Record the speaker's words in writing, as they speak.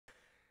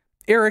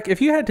Eric,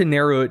 if you had to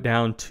narrow it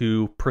down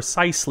to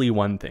precisely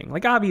one thing,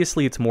 like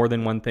obviously it's more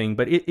than one thing,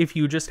 but if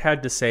you just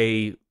had to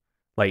say,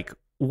 like,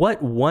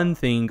 what one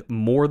thing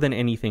more than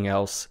anything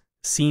else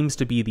seems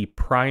to be the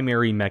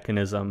primary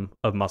mechanism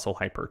of muscle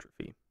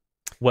hypertrophy,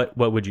 what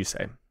would you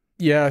say?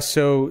 Yeah,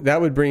 so that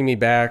would bring me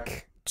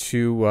back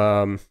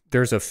to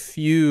there's a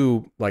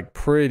few like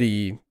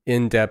pretty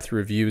in-depth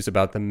reviews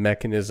about the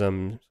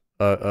mechanism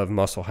of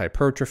muscle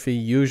hypertrophy.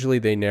 Usually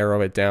they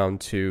narrow it down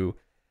to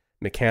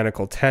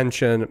mechanical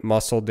tension,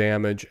 muscle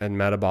damage, and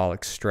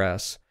metabolic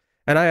stress.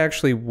 And I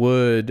actually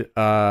would,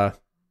 I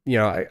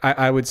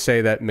would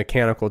say that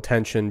mechanical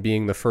tension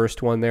being the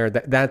first one there,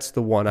 that's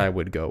the one I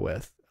would go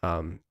with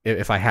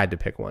if I had to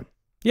pick one.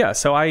 Yeah,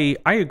 so I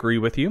agree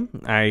with you.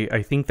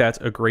 I think that's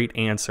a great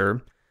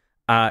answer.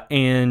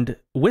 And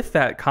with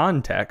that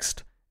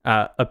context,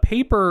 a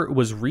paper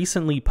was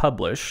recently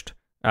published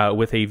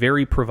with a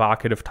very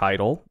provocative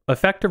title.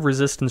 Effective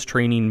resistance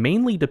training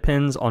mainly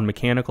depends on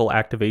mechanical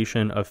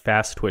activation of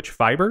fast twitch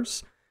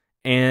fibers.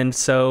 And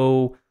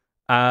so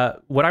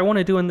what I want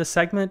to do in this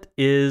segment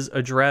is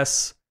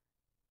address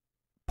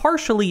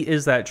partially,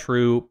 is that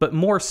true, but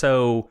more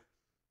so,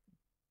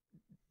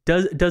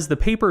 does the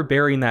paper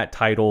bearing that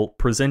title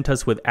present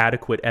us with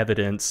adequate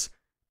evidence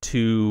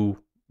to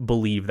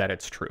believe that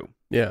it's true?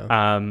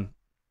 Yeah.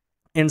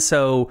 And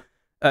so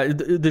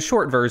the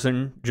short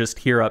version, just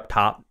here up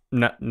top,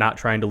 not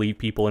trying to leave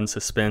people in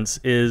suspense,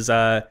 is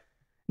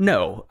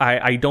no,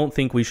 I don't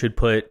think we should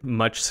put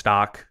much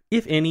stock,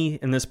 if any,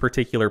 in this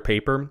particular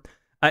paper.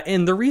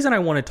 And the reason I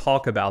want to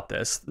talk about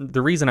this,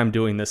 the reason I'm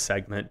doing this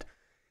segment,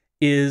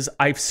 is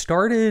I've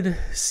started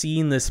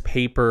seeing this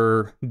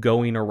paper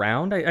going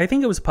around. I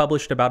think it was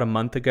published about a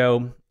month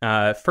ago.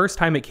 First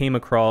time it came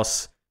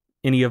across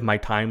any of my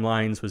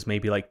timelines was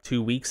maybe like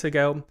 2 weeks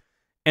ago.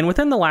 And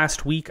within the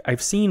last week,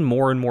 I've seen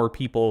more and more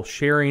people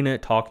sharing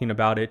it, talking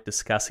about it,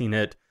 discussing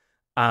it.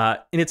 And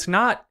it's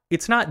not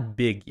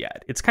big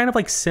yet. It's kind of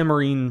like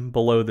simmering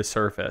below the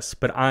surface,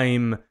 but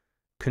I'm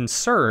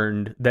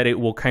concerned that it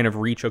will kind of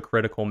reach a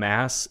critical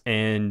mass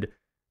and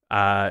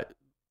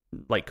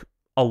like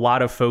a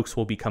lot of folks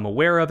will become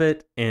aware of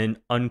it and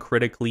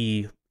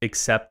uncritically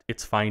accept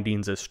its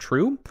findings as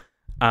true.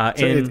 So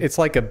it's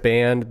like a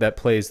band that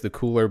plays the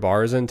cooler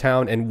bars in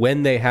town, and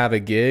when they have a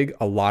gig,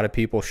 a lot of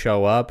people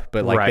show up,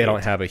 but like they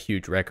don't have a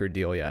huge record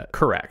deal yet.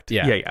 Correct.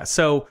 Yeah.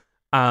 So,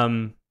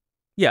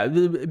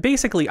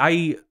 basically,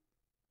 I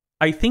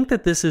think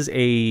that this is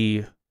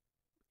a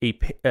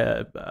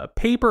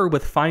paper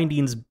with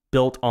findings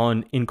built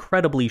on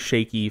incredibly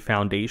shaky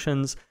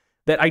foundations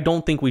that I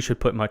don't think we should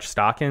put much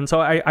stock in. So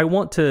I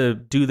want to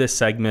do this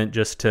segment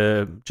just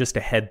to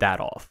head that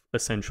off,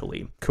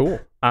 essentially.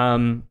 Cool.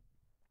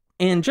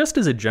 And just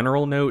as a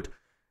general note,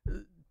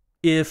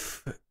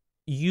 if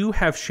you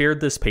have shared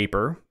this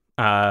paper,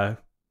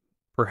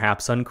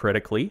 perhaps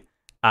uncritically,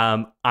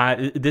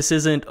 this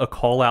isn't a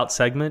call-out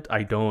segment.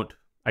 I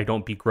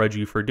don't begrudge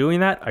you for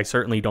doing that. I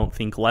certainly don't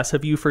think less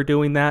of you for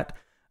doing that.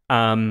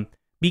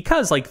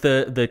 Because like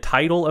the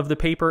title of the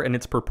paper and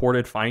its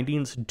purported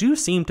findings do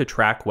seem to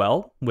track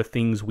well with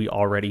things we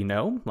already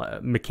know.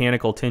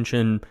 Mechanical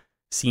tension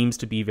seems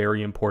to be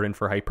very important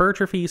for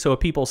hypertrophy. So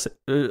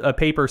a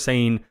paper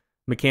saying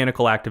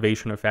mechanical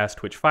activation of fast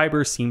twitch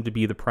fibers seem to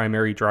be the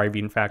primary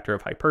driving factor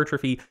of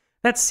hypertrophy,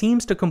 that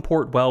seems to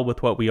comport well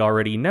with what we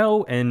already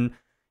know. And,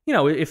 you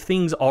know, if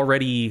things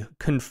already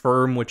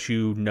confirm what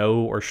you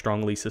know or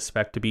strongly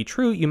suspect to be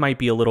true, you might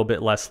be a little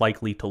bit less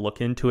likely to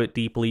look into it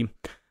deeply.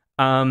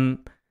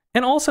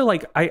 And also,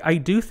 like, I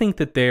do think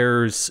that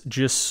there's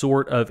just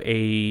sort of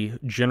a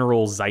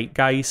general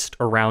zeitgeist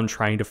around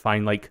trying to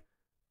find, like,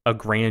 a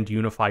grand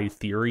unified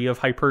theory of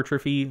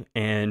hypertrophy,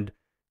 and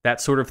that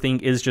sort of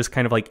thing is just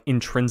kind of, like,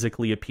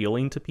 intrinsically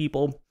appealing to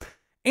people.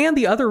 And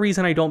the other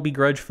reason I don't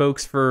begrudge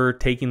folks for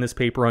taking this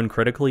paper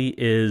uncritically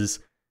is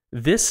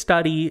this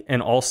study,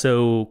 and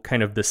also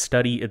kind of the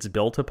study it's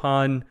built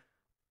upon,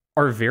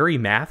 are very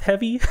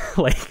math-heavy,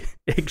 like,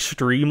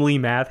 extremely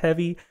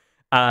math-heavy.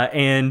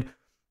 And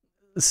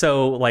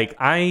so, like,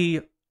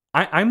 I'm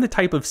the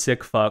type of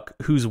sick fuck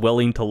who's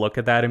willing to look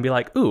at that and be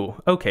like, ooh,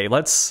 okay,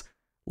 let's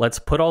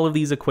put all of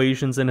these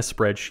equations in a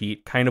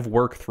spreadsheet, kind of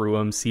work through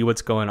them, see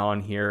what's going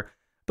on here.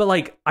 But,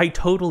 like, I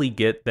totally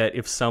get that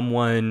if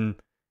someone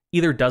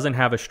either doesn't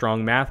have a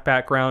strong math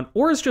background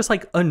or is just,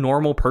 like, a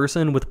normal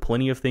person with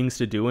plenty of things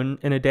to do in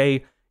a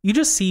day, you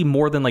just see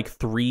more than, like,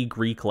 3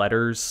 Greek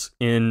letters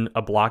in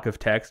a block of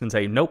text and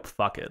say, nope,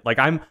 fuck it. Like,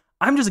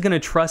 I'm just going to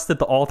trust that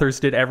the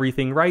authors did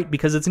everything right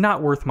because it's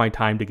not worth my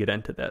time to get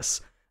into this.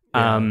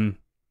 Yeah.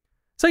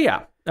 So,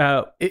 yeah.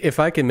 If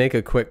I can make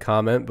a quick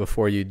comment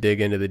before you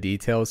dig into the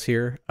details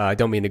here, I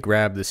don't mean to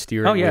grab the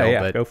steering wheel,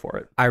 but go for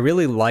it. I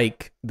really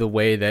like the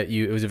way that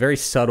it was a very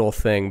subtle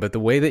thing, but the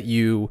way that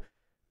you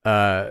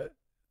kind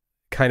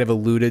of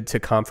alluded to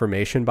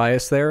confirmation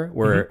bias there,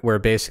 where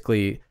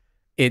basically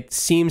it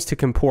seems to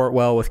comport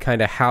well with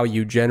kind of how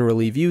you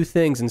generally view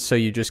things, and so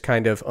you just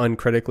kind of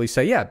uncritically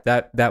say, yeah,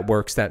 that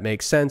works, that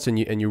makes sense,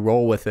 and you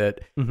roll with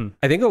it.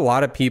 I think a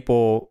lot of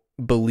people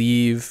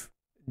believe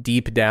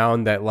deep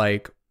down that,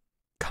 like,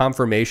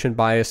 confirmation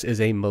bias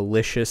is a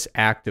malicious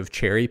act of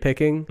cherry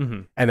picking,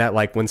 Mhm. and that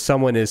like when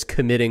someone is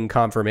committing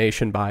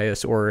confirmation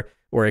bias or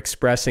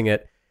expressing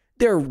it,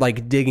 they're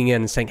like digging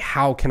in and saying,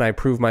 how can I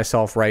prove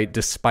myself right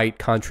despite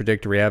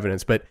contradictory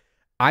evidence? But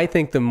I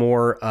think the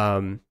more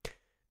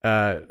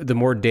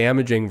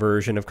damaging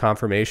version of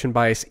confirmation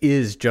bias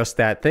is just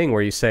that thing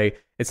where you say,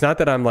 it's not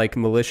that I'm like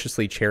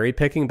maliciously cherry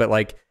picking, but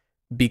like,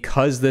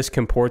 because this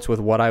comports with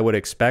what I would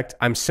expect,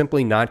 I'm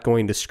simply not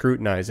going to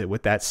scrutinize it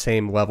with that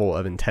same level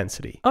of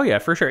intensity. Oh yeah,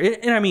 for sure.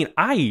 And I mean,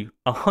 I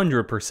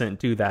 100%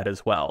 do that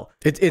as well.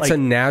 It's like, a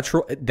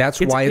natural, that's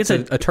why it's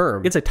a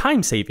term. It's a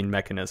time-saving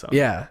mechanism.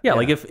 Yeah.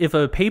 Like if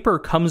a paper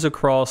comes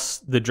across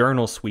the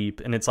journal sweep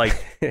and it's like,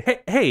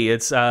 hey,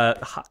 it's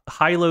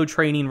high-load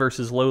training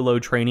versus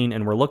low-load training,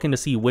 and we're looking to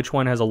see which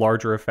one has a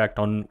larger effect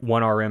on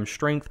 1RM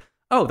strength.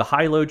 Oh, the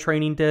high-load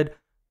training did.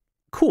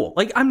 Cool.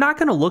 Like, I'm not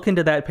going to look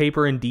into that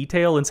paper in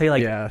detail and say,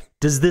 like,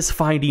 does this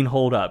finding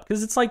hold up?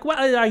 Because it's like, well,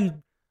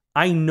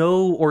 I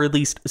know, or at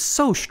least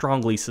so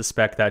strongly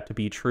suspect that to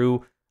be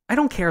true. I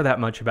don't care that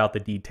much about the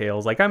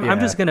details. Like, I'm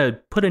just going to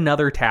put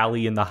another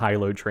tally in the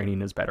high-load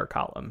training is better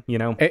column, you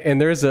know?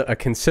 And there's a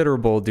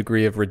considerable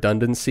degree of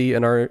redundancy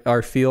in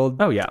our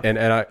field. Oh, yeah. And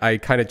I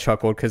kind of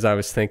chuckled because I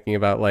was thinking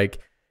about, like,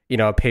 you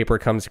know, a paper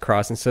comes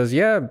across and says,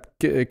 yeah,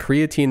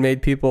 creatine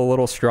made people a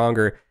little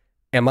stronger.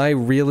 Am I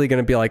really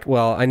going to be like,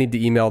 well, I need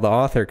to email the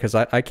author because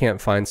I can't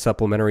find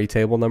supplementary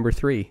table number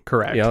 3?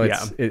 Correct. You know,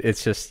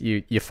 it's just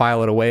you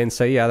file it away and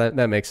say, yeah,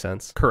 that makes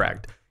sense.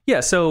 Correct.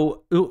 Yeah.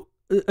 So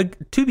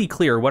to be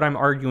clear, what I'm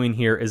arguing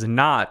here is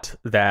not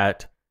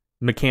that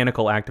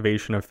mechanical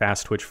activation of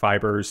fast twitch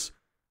fibers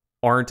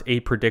aren't a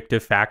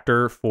predictive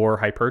factor for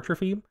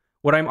hypertrophy.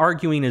 What I'm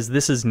arguing is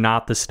this is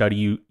not the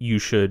study you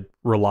should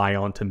rely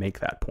on to make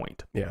that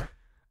point. Yeah. All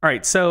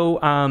right. So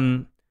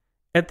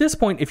at this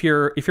point, if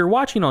you're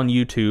watching on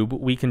YouTube,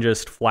 we can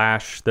just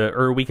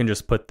we can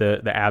just put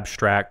the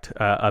abstract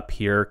up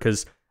here,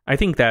 because I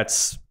think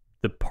that's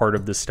the part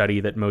of the study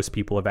that most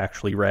people have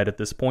actually read at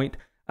this point.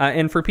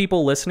 And for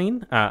people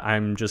listening,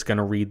 I'm just going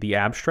to read the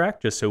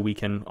abstract just so we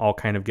can all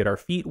kind of get our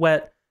feet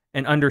wet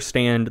and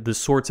understand the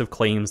sorts of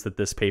claims that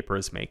this paper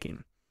is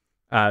making.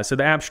 So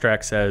the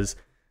abstract says,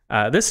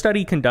 this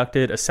study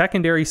conducted a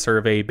secondary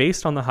survey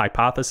based on the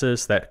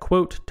hypothesis that,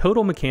 quote,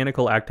 total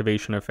mechanical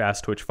activation of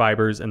fast twitch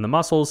fibers in the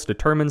muscles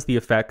determines the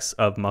effects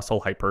of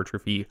muscle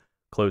hypertrophy,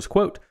 close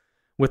quote,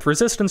 with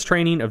resistance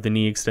training of the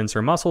knee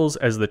extensor muscles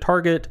as the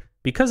target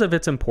because of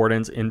its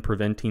importance in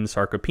preventing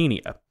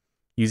sarcopenia.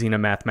 Using a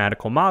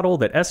mathematical model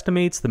that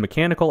estimates the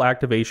mechanical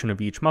activation of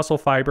each muscle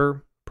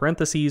fiber,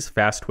 parentheses,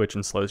 fast twitch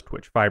and slow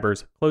twitch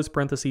fibers, close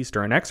parentheses,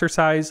 during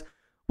exercise,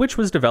 which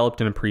was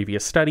developed in a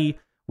previous study,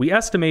 we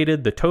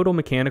estimated the total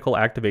mechanical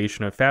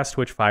activation of fast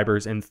twitch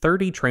fibers in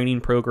 30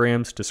 training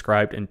programs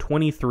described in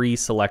 23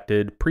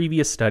 selected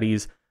previous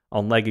studies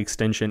on leg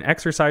extension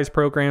exercise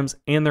programs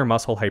and their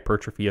muscle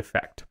hypertrophy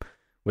effect.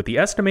 With the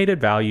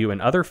estimated value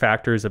and other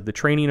factors of the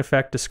training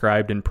effect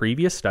described in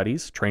previous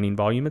studies, training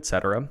volume,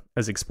 etc.,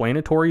 as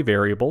explanatory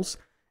variables,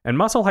 and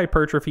muscle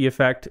hypertrophy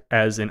effect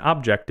as an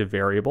objective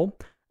variable,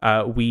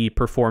 we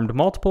performed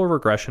multiple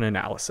regression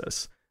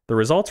analysis. The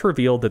results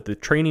revealed that the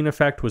training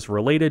effect was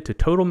related to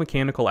total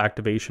mechanical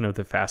activation of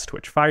the fast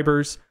twitch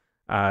fibers,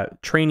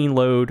 training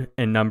load,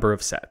 and number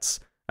of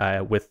sets,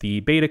 with the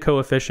beta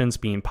coefficients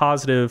being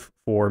positive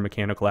for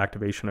mechanical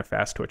activation of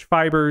fast twitch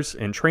fibers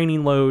and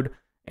training load,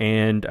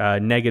 and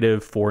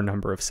negative for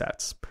number of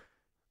sets.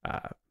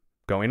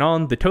 Going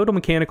on, the total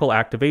mechanical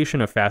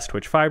activation of fast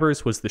twitch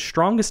fibers was the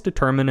strongest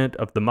determinant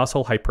of the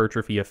muscle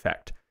hypertrophy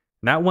effect.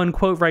 And that one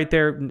quote right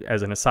there,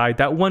 as an aside,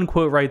 that one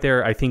quote right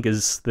there, I think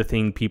is the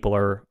thing people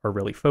are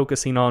really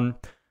focusing on.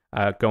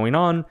 Going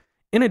on,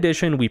 in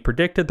addition, we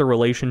predicted the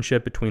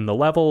relationship between the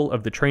level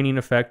of the training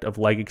effect of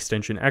leg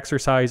extension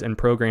exercise and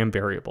program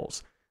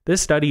variables.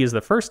 This study is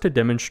the first to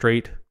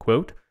demonstrate,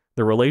 quote,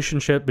 the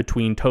relationship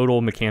between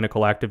total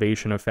mechanical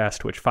activation of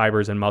fast twitch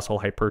fibers and muscle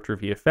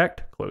hypertrophy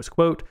effect, close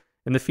quote,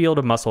 in the field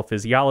of muscle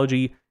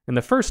physiology, and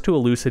the first to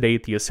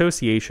elucidate the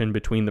association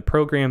between the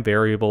program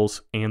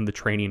variables and the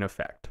training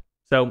effect.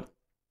 So,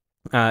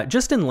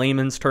 just in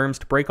layman's terms,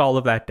 to break all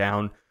of that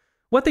down,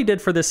 what they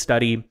did for this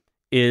study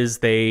is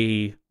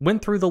they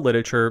went through the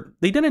literature.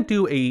 They didn't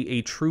do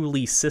a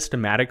truly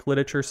systematic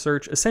literature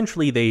search.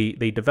 Essentially,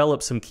 they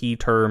developed some key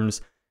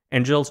terms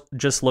and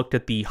just looked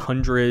at the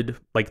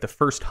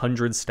first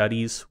 100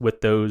 studies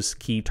with those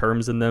key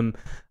terms in them,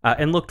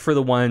 and looked for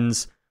the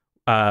ones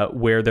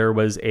where there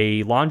was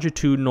a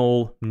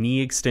longitudinal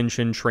knee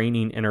extension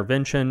training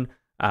intervention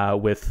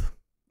with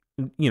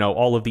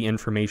all of the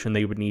information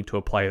they would need to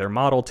apply their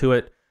model to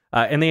it.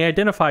 And they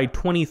identified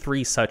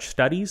 23 such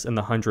studies in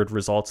the 100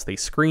 results they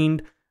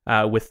screened,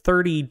 with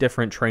 30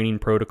 different training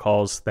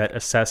protocols that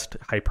assessed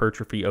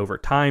hypertrophy over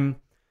time.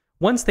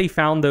 Once they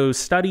found those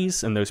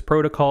studies and those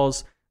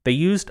protocols, they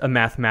used a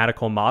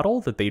mathematical model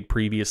that they'd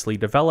previously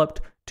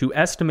developed to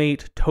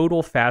estimate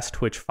total fast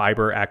twitch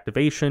fiber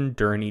activation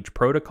during each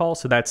protocol.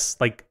 So that's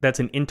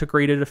an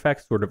integrated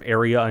effect, sort of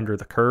area under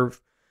the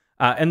curve.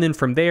 And then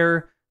from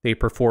there, they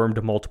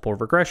performed multiple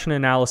regression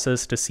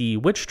analysis to see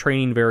which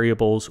training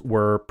variables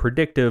were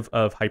predictive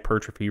of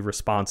hypertrophy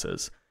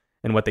responses.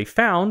 And what they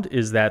found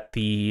is that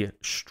the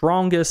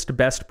strongest,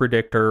 best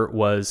predictor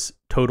was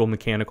total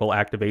mechanical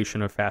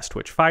activation of fast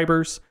twitch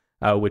fibers,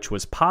 which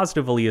was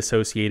positively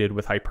associated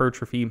with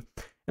hypertrophy.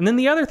 And then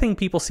the other thing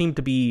people seem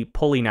to be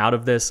pulling out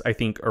of this, I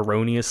think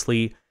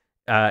erroneously,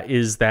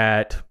 is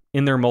that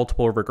in their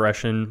multiple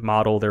regression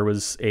model, there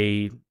was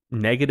a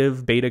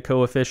negative beta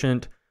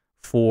coefficient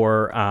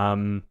for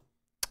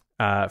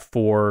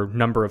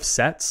number of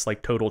sets,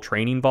 like total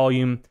training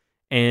volume.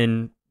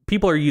 And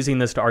people are using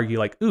this to argue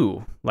like,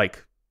 ooh,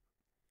 like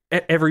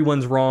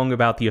everyone's wrong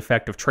about the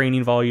effect of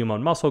training volume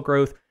on muscle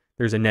growth.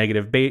 There's a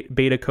negative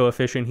beta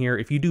coefficient here.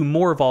 If you do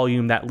more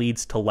volume, that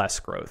leads to less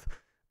growth.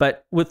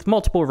 But with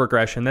multiple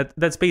regression,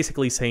 that's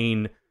basically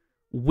saying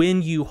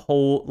when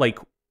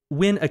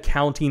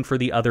accounting for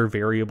the other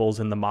variables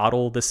in the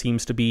model, this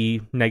seems to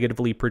be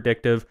negatively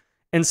predictive.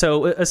 And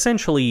so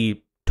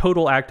essentially,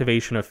 total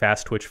activation of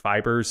fast twitch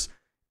fibers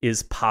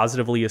is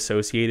positively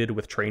associated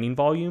with training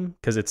volume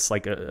because it's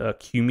like a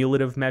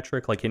cumulative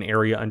metric, like an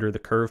area under the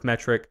curve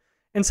metric.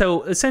 And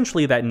so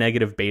essentially that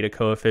negative beta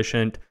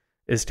coefficient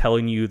is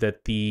telling you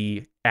that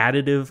the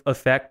additive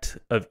effect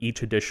of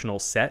each additional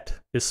set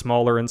is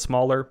smaller and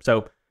smaller.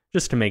 So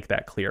just to make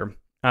that clear.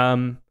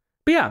 But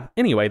yeah,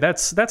 anyway,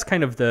 that's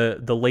kind of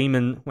the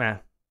layman.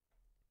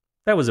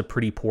 That was a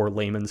pretty poor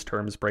layman's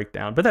terms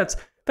breakdown, but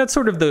that's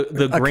sort of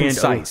the grand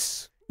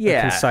concise.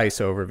 A concise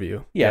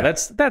overview. Yeah,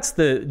 that's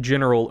the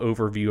general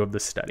overview of the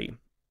study.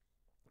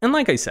 And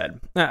like I said,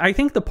 I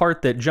think the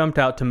part that jumped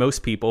out to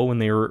most people when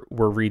they were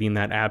reading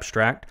that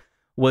abstract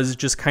was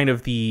just kind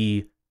of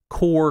the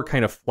core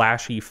kind of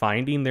flashy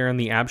finding there in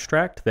the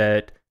abstract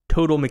that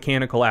total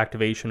mechanical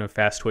activation of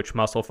fast twitch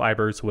muscle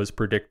fibers was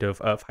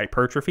predictive of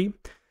hypertrophy.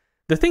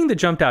 The thing that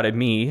jumped out at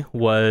me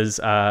was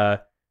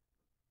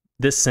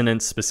this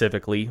sentence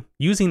specifically: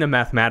 using a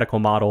mathematical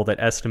model that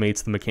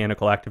estimates the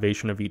mechanical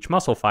activation of each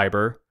muscle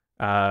fiber,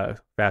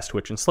 fast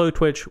twitch and slow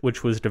twitch,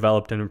 which was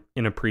developed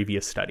in a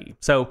previous study.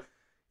 So,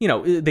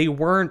 they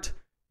weren't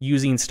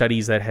using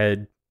studies that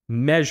had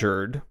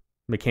measured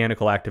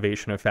mechanical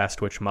activation of fast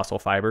twitch muscle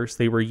fibers.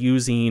 They were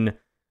using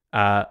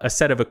a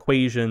set of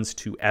equations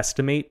to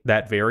estimate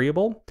that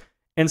variable.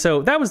 And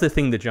so that was the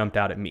thing that jumped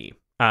out at me.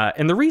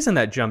 And the reason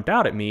that jumped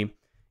out at me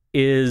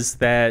is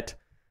that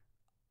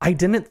I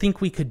didn't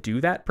think we could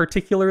do that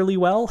particularly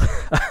well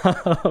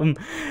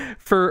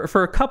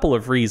for a couple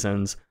of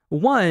reasons.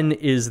 One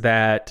is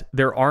that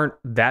there aren't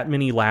that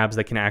many labs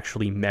that can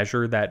actually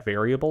measure that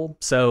variable.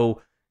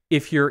 So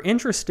if you're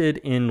interested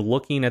in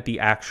looking at the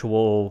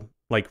actual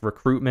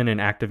recruitment and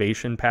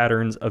activation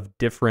patterns of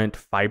different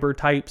fiber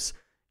types,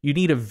 you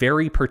need a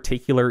very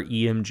particular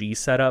EMG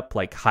setup,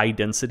 like high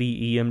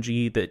density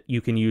EMG that you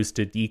can use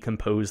to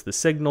decompose the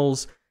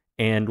signals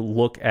and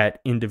look at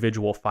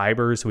individual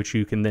fibers, which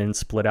you can then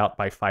split out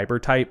by fiber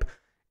type.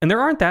 And there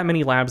aren't that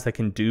many labs that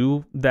can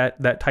do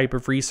that type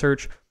of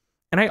research.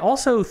 And I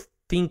also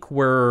think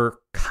we're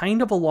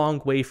kind of a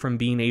long way from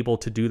being able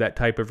to do that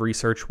type of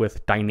research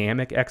with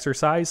dynamic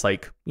exercise,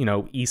 like,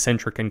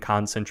 eccentric and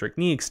concentric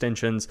knee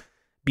extensions,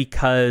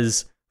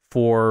 because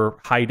for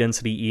high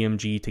density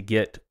EMG to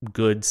get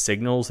good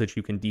signals that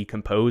you can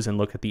decompose and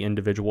look at the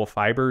individual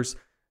fibers,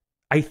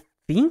 I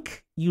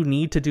think you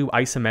need to do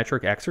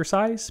isometric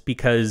exercise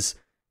because,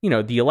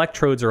 the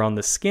electrodes are on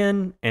the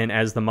skin, and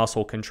as the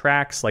muscle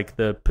contracts,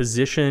 the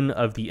position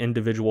of the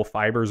individual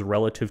fibers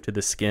relative to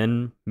the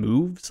skin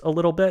moves a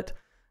little bit.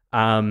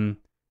 And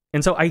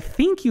so I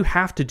think you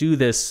have to do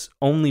this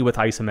only with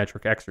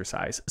isometric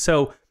exercise.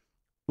 So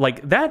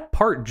that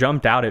part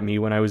jumped out at me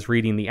when I was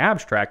reading the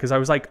abstract, because I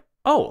was like,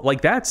 oh,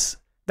 that's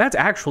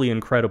actually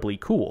incredibly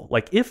cool.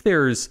 If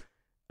there's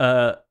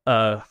a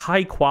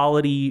high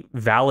quality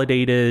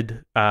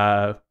validated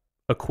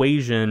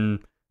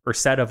equation or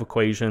set of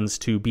equations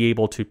to be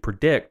able to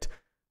predict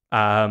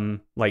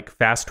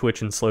fast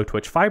twitch and slow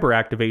twitch fiber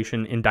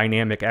activation in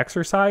dynamic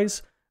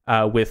exercise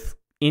with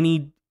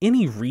any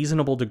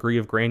reasonable degree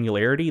of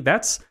granularity,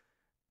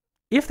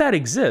 if that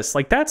exists,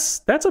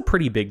 that's a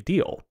pretty big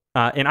deal.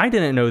 And I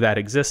didn't know that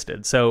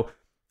existed. So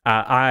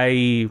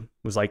I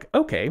was like,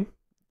 okay,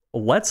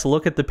 let's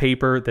look at the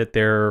paper that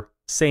they're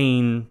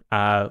saying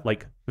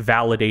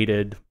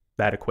validated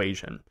that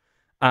equation.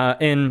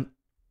 And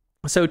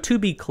so to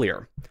be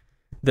clear,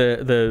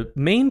 the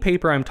main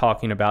paper I'm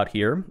talking about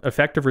here,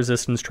 effective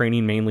resistance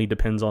training mainly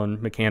depends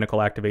on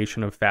mechanical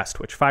activation of fast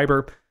twitch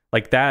fiber,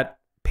 that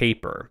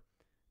paper,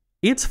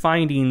 its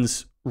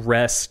findings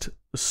rest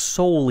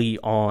solely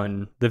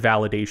on the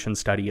validation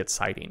study it's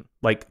citing.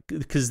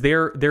 Because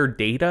their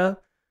data,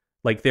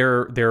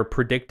 their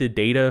predicted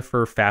data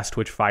for fast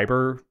twitch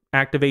fiber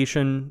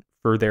activation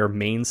for their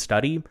main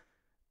study,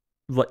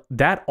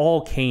 that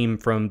all came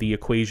from the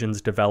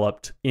equations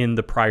developed in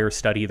the prior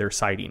study they're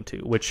citing to,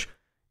 which,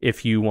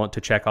 if you want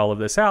to check all of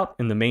this out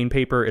in the main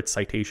paper, it's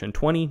citation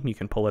 20. You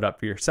can pull it up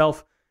for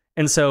yourself.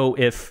 And so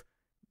if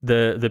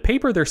the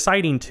paper they're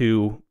citing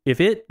to,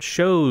 if it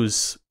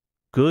shows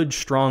good,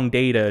 strong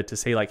data to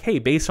say like, hey,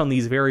 based on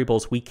these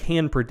variables, we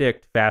can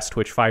predict fast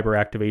twitch fiber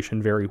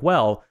activation very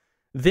well,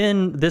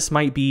 then this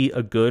might be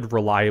a good,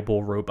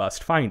 reliable,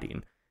 robust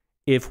finding.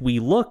 If we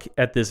look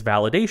at this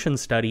validation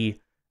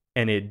study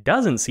and it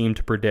doesn't seem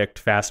to predict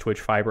fast twitch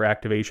fiber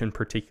activation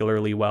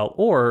particularly well,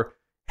 or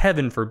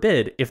heaven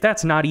forbid, if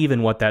that's not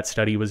even what that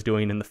study was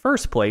doing in the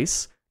first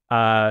place,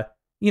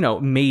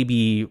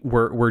 maybe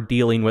we're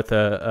dealing with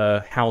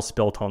a house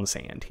built on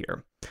sand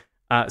here.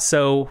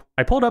 So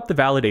I pulled up the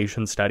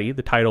validation study.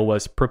 The title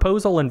was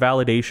Proposal and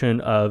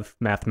Validation of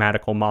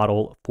Mathematical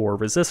Model for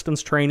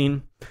Resistance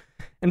Training.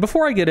 And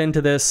before I get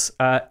into this,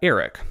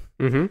 Eric,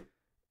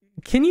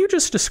 can you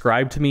just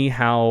describe to me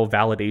how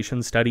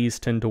validation studies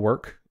tend to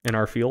work in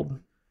our field?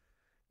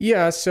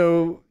 Yeah,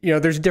 so,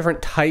 there's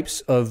different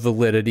types of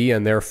validity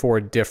and therefore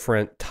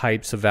different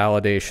types of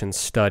validation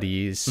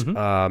studies.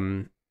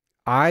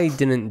 I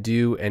didn't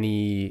do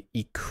any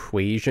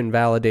equation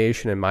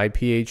validation in my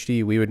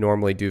PhD. We would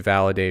normally do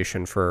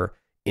validation for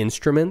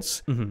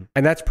instruments, and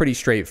that's pretty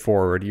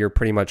straightforward. You're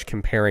pretty much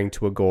comparing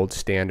to a gold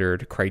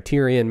standard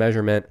criterion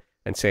measurement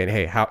and saying,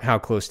 hey, how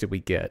close did we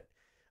get?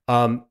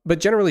 But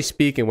generally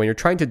speaking, when you're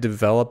trying to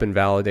develop and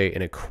validate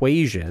an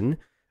equation,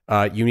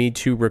 you need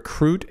to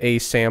recruit a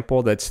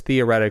sample that's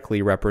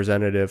theoretically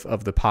representative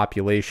of the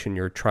population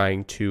you're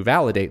trying to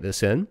validate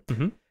this in,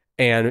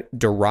 and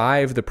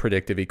derive the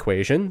predictive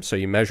equation. So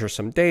you measure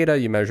some data,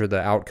 you measure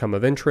the outcome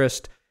of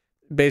interest,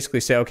 basically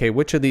say, okay,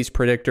 which of these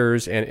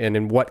predictors and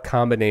in what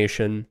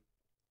combination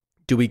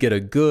do we get a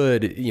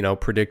good,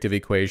 predictive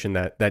equation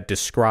that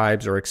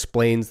describes or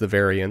explains the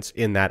variance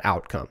in that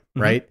outcome,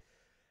 right?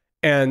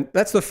 And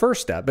that's the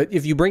first step. But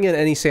if you bring in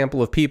any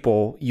sample of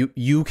people,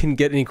 you can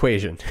get an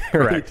equation,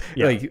 right? Correct.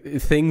 Yeah. Like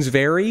things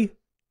vary,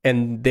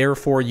 and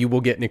therefore you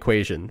will get an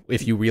equation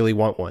if you really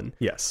want one.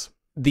 Yes.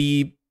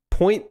 The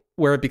point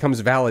where it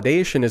becomes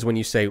validation is when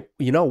you say,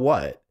 you know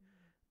what?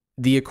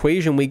 The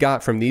equation we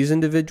got from these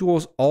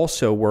individuals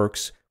also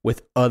works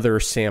with other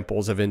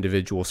samples of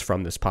individuals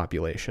from this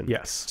population.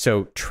 Yes.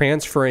 So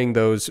transferring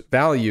those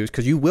values,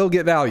 because you will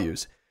get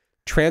values,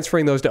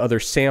 transferring those to other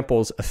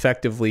samples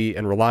effectively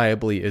and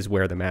reliably is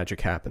where the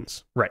magic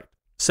happens. Right.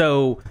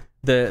 So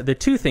the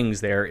two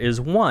things there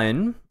is,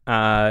 one,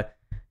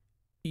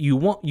 you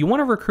want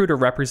to recruit a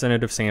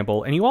representative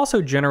sample, and you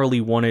also generally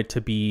want it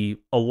to be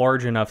a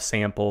large enough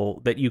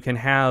sample that you can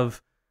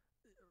have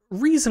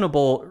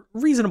reasonable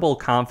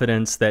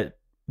confidence that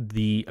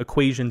the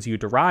equations you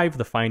derive,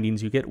 the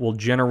findings you get, will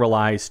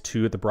generalize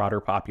to the broader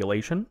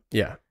population.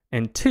 Yeah.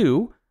 And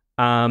two,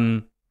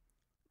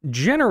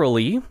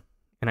 generally,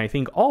 and I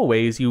think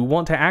always, you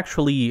want to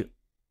actually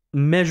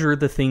measure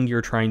the thing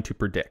you're trying to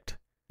predict.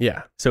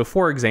 Yeah. So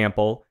for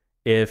example,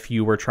 if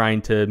you were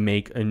trying to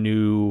make a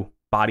new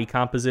body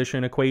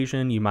composition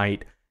equation, you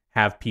might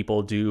have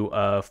people do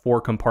a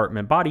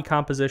 4-compartment body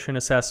composition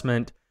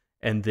assessment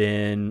and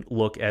then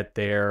look at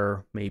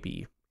their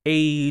maybe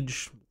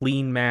age,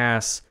 lean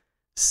mass,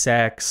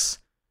 sex,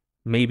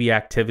 maybe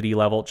activity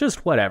level,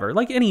 just whatever,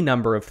 like any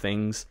number of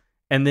things,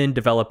 and then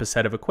develop a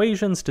set of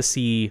equations to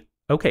see,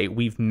 okay,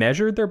 we've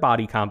measured their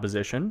body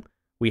composition,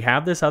 we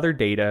have this other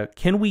data,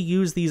 can we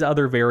use these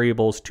other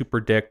variables to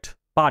predict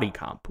body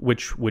comp,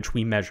 which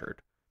we measured?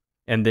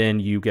 And then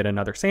you get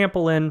another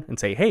sample in and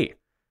say, hey,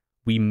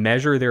 we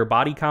measure their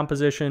body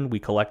composition, we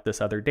collect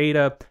this other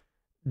data.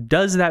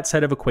 Does that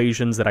set of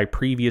equations that I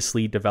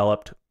previously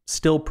developed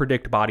still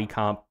predict body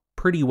comp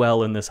pretty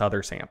well in this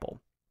other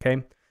sample?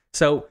 Okay.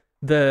 So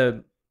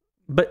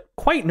but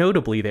quite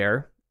notably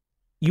there,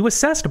 you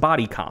assessed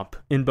body comp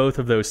in both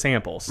of those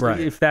samples, right,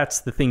 if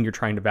that's the thing you're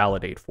trying to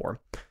validate for.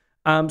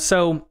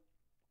 So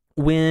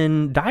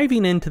when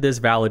diving into this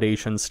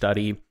validation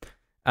study,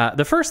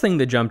 the first thing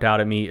that jumped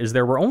out at me is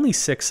there were only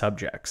 6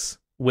 subjects,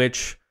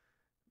 which,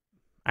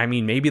 I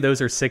mean, maybe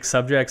those are 6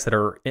 subjects that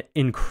are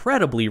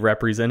incredibly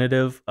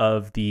representative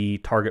of the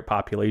target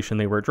population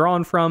they were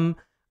drawn from.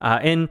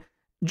 And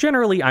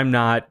generally, I'm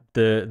not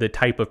the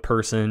type of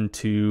person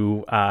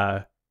to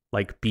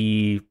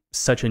be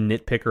such a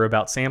nitpicker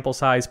about sample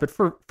size, but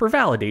for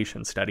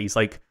validation studies,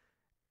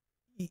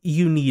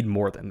 you need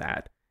more than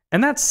that.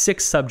 And that's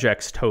 6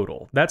 subjects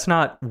total. That's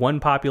not one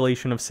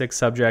population of 6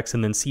 subjects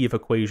and then see if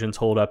equations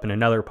hold up in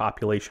another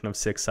population of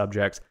 6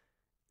 subjects.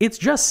 It's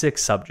just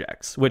 6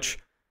 subjects, which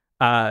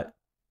not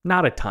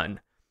a ton.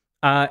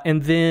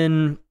 And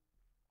then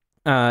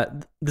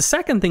the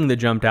second thing that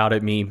jumped out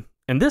at me,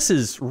 and this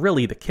is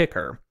really the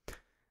kicker,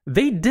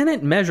 they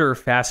didn't measure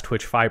fast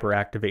twitch fiber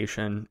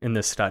activation in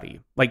this study.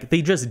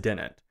 They just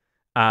didn't.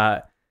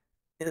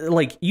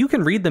 You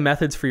can read the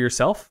methods for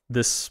yourself.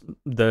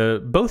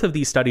 Both of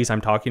these studies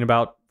I'm talking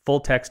about, full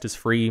text is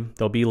free.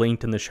 They'll be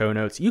linked in the show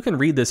notes. You can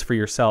read this for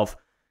yourself.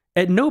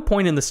 At no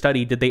point in the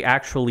study did they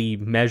actually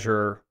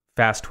measure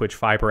fast twitch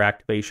fiber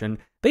activation.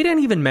 They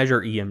didn't even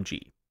measure EMG.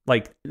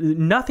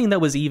 Nothing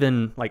that was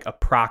even a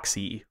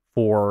proxy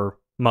for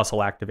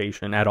muscle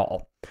activation at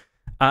all.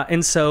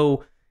 And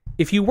so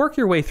if you work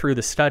your way through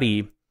the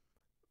study,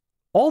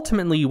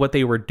 ultimately what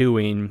they were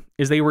doing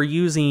is they were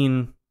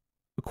using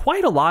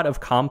quite a lot of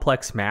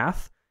complex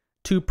math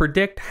to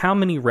predict how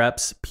many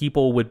reps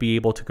people would be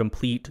able to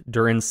complete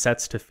during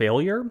sets to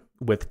failure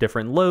with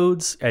different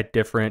loads at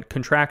different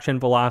contraction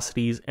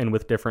velocities and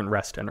with different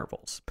rest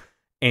intervals.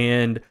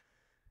 And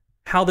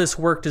how this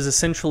worked is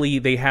essentially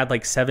they had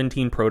like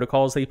 17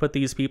 protocols they put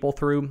these people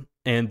through,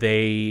 and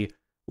they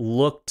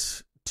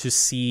looked to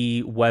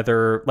see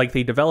whether, like,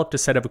 they developed a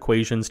set of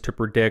equations to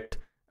predict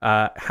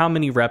how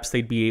many reps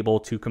they'd be able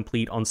to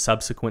complete on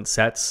subsequent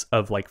sets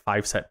of like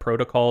 5-set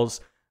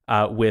protocols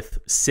with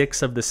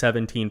 6 of the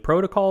 17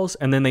 protocols.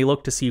 And then they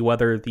looked to see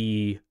whether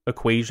the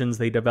equations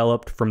they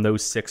developed from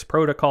those 6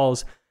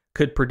 protocols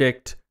could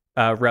predict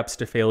reps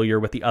to failure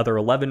with the other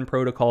 11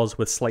 protocols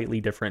with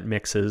slightly different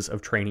mixes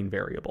of training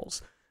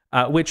variables,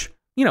 which,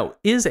 you know,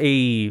 is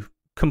a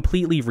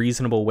completely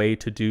reasonable way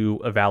to do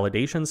a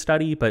validation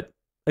study. But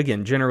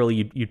again,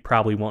 generally, you'd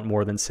probably want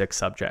more than 6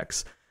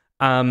 subjects.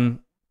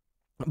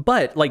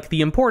 But like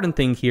the important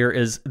thing here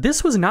is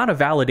this was not a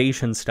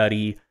validation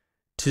study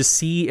to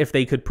see if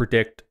they could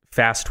predict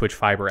fast twitch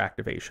fiber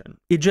activation.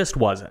 It just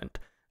wasn't.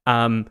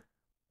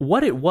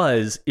 What it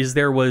was is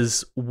there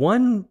was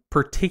one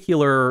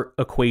particular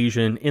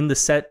equation in the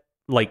set,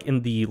 like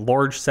in the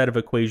large set of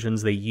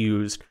equations they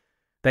used,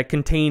 that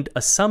contained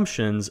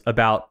assumptions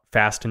about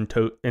fast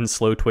and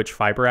slow twitch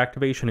fiber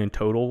activation and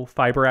total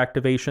fiber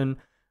activation.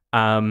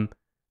 And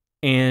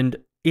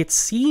it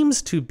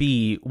seems to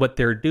be what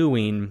they're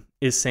doing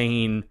is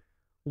saying,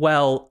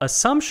 well,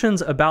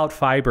 assumptions about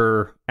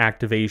fiber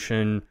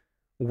activation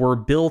were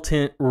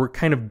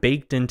kind of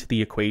baked into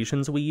the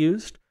equations we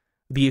used.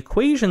 The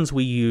equations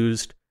we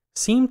used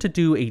seem to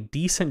do a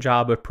decent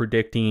job of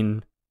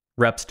predicting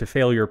reps to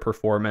failure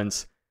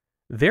performance.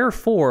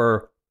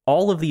 Therefore,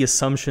 all of the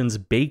assumptions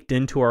baked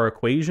into our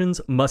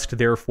equations must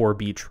therefore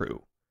be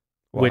true.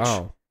 Wow. Which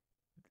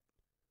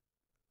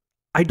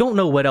I don't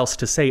know what else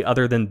to say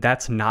other than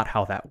that's not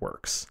how that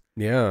works.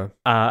 Yeah.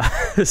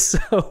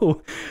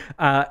 So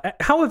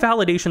how a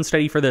validation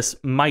study for this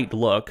might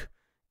look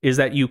is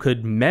that you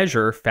could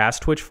measure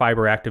fast twitch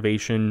fiber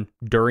activation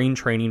during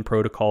training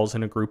protocols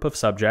in a group of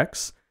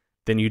subjects.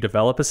 Then you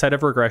develop a set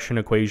of regression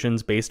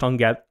equations based on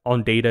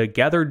data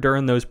gathered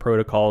during those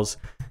protocols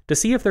to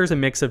see if there's a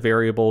mix of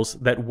variables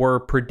that were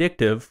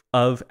predictive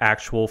of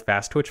actual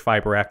fast twitch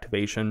fiber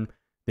activation.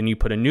 Then you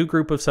put a new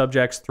group of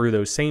subjects through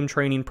those same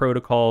training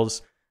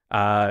protocols,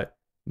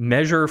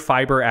 measure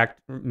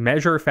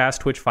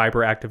fast twitch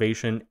fiber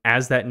activation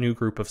as that new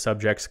group of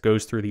subjects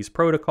goes through these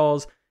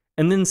protocols,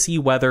 and then see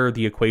whether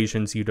the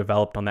equations you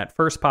developed on that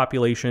first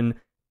population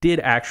did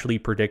actually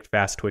predict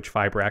fast twitch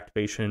fiber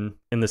activation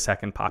in the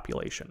second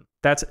population.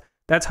 That's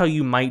how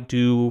you might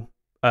do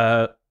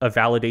a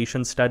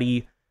validation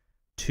study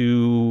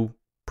to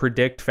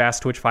predict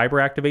fast twitch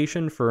fiber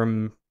activation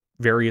from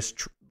various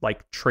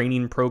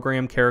training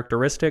program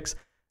characteristics.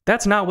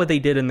 That's not what they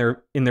did in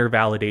their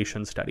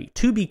validation study.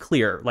 To be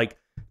clear, like,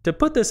 to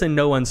put this in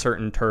no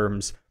uncertain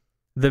terms,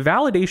 the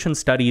validation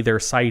study they're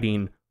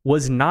citing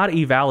was not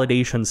a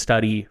validation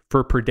study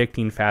for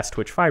predicting fast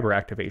twitch fiber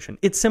activation.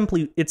 It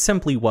simply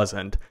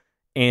wasn't.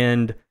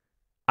 And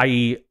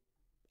I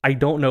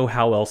don't know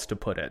how else to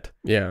put it.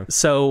 Yeah.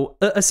 So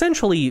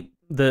essentially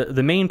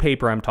the main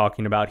paper I'm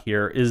talking about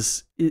here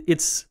is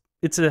it's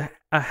a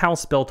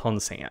house built on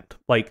sand.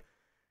 Like,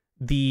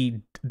 the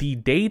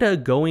data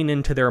going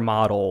into their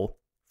model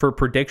for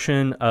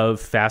prediction of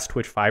fast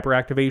twitch fiber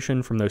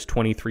activation from those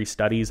 23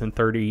 studies and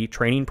 30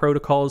 training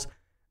protocols,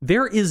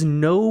 there is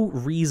no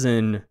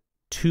reason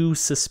to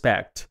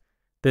suspect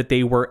that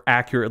they were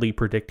accurately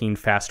predicting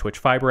fast twitch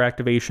fiber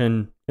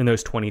activation in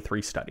those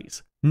 23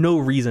 studies. No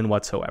reason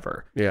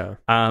whatsoever. Yeah.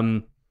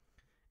 And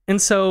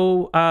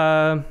so,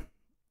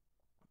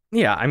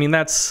 yeah, I mean,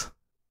 that's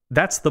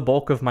the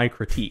bulk of my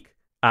critique.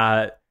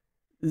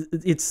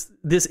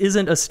 This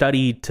isn't a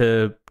study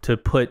to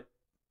put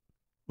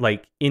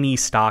like any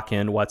stock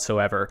in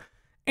whatsoever.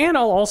 And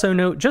I'll also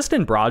note, just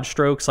in broad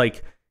strokes,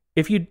 like,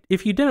 if you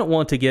didn't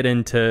want to get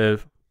into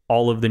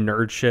all of the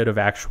nerd shit of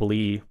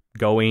actually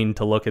going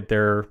to look at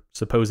their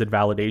supposed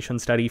validation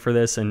study for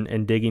this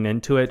and digging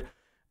into it,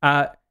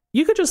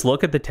 you could just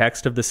look at the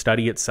text of the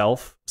study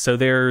itself. So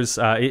there's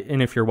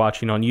and if you're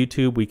watching on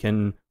YouTube, we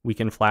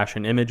can flash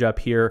an image up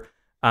here.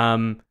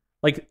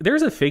 Like,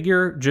 there's a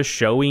figure just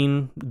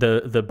showing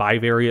the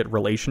bivariate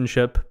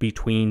relationship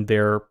between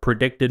their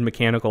predicted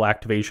mechanical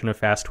activation of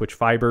fast twitch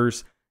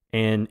fibers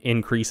and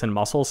increase in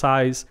muscle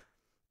size.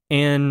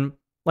 And,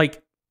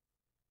 like,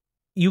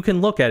 you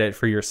can look at it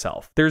for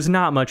yourself. There's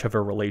not much of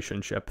a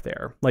relationship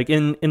there. Like,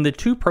 in the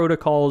 2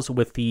 protocols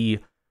with the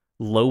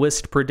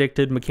lowest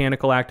predicted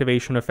mechanical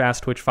activation of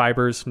fast twitch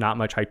fibers, not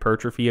much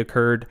hypertrophy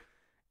occurred.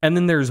 And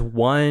then there's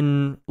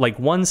one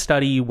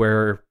study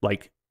where,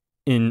 like,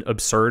 an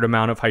absurd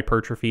amount of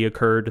hypertrophy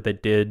occurred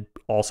that did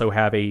also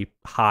have a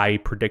high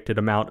predicted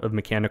amount of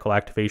mechanical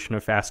activation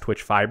of fast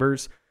twitch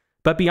fibers.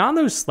 But beyond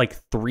those, like,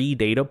 3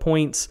 data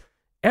points,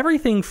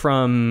 everything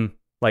from,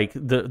 like,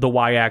 the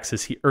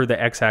y-axis or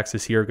the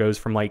x-axis here goes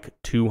from like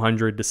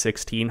 200 to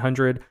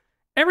 1600.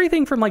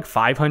 Everything from like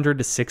 500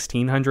 to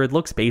 1600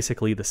 looks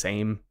basically the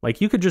same.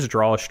 Like, you could just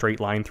draw a straight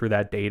line through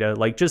that data.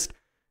 Like, just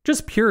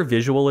just pure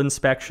visual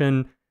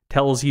inspection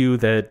tells you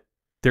that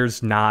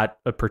there's not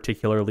a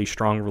particularly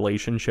strong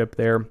relationship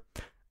there.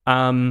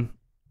 And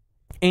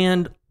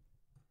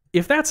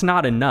if that's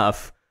not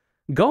enough,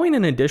 going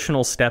an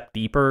additional step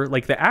deeper,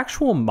 like the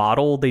actual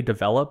model they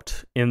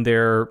developed in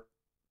their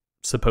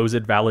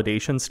supposed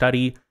validation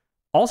study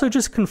also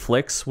just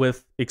conflicts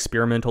with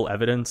experimental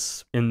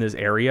evidence in this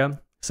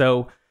area.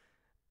 So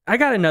I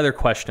got another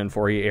question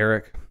for you,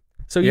 Eric.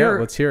 So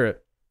let's hear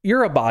it.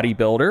 You're a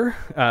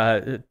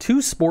bodybuilder,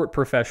 two-sport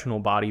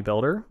professional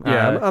bodybuilder.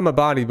 Yeah, I'm a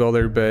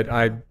bodybuilder, but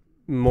I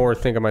more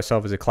think of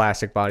myself as a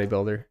classic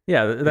bodybuilder.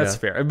 Yeah, that's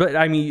fair. But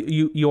I mean,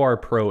 you are a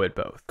pro at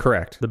both.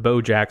 Correct. The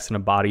Bo Jackson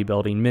of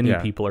bodybuilding, many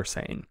people are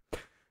saying.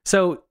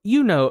 So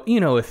you know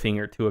a thing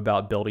or two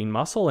about building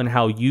muscle and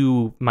how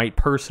you might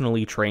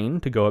personally train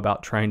to go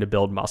about trying to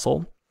build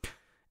muscle.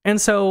 And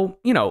so,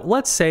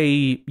 let's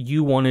say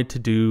you wanted to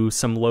do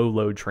some low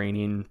load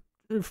training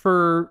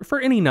for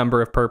any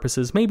number of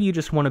purposes. Maybe you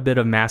just want a bit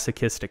of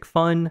masochistic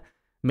fun.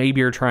 Maybe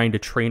you're trying to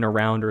train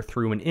around or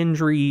through an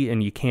injury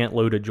and you can't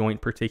load a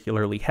joint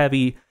particularly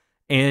heavy.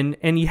 And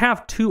you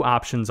have two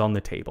options on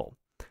the table.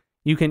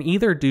 You can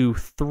either do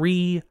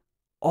 3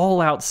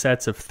 all-out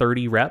sets of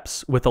 30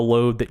 reps with a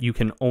load that you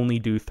can only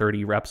do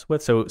 30 reps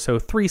with. So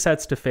 3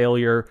 sets to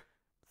failure,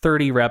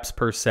 30 reps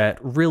per set,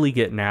 really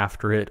getting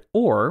after it.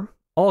 Or,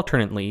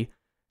 alternately,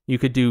 you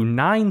could do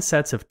 9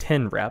 sets of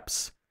 10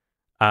 reps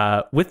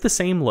with the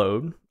same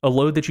load, a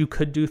load that you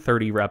could do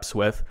 30 reps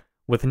with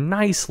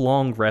nice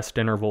long rest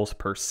intervals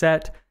per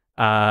set.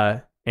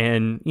 And,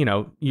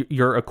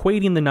 you're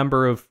equating the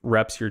number of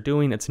reps you're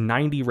doing. It's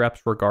 90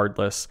 reps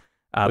regardless.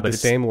 With the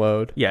same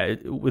load. Yeah,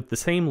 with the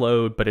same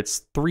load, but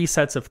it's 3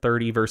 sets of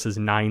 30 versus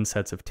 9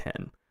 sets of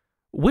 10.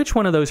 Which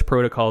one of those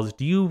protocols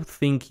do you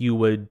think you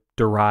would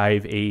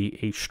derive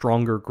a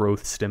stronger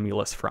growth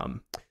stimulus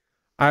from?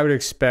 I would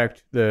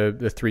expect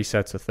the 3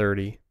 sets of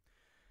 30.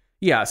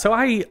 Yeah, so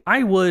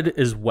I would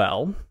as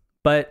well.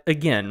 But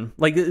again,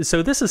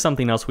 so this is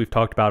something else we've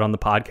talked about on the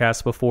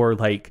podcast before.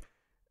 Like,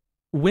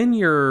 when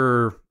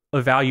you're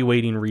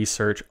evaluating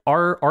research,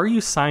 are you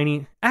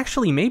signing?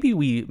 Actually,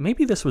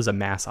 maybe this was a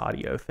mass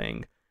audio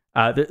thing.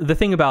 The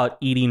thing about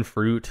eating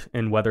fruit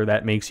and whether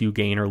that makes you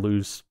gain or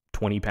lose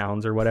 20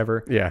 pounds or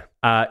whatever. Yeah.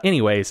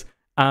 Anyways,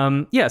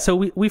 so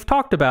we've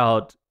talked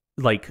about,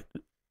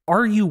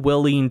 are you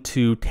willing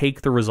to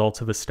take the results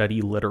of a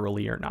study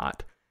literally or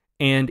not?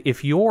 And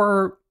if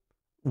you're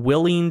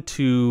willing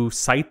to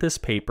cite this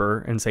paper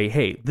and say,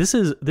 hey, this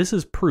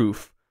is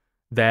proof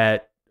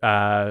that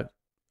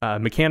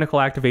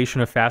mechanical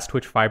activation of fast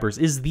twitch fibers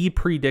is the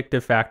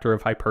predictive factor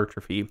of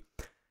hypertrophy.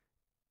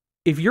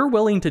 If you're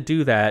willing to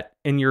do that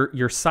and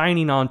you're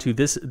signing on to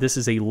this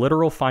is a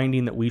literal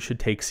finding that we should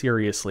take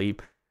seriously,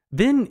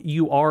 then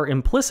you are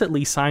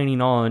implicitly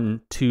signing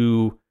on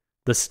to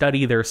the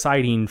study they're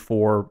citing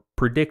for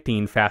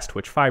predicting fast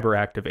twitch fiber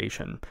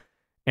activation.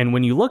 And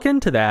when you look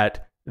into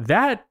that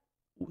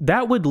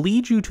would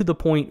lead you to the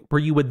point where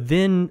you would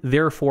then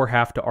therefore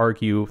have to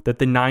argue that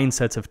the 9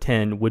 sets of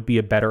 10 would be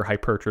a better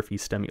hypertrophy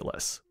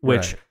stimulus,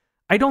 which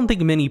I don't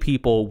think many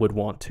people would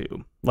want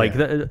to.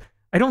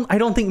 I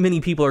don't think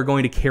many people are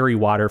going to carry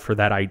water for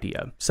that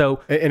idea. So,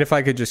 and if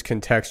I could just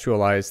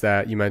contextualize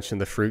that, you mentioned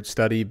the fruit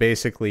study.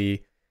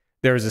 Basically,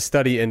 there was a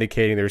study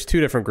indicating there's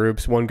 2 different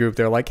groups. One group,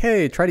 they're like,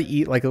 hey, try to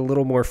eat a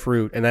little more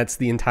fruit, and that's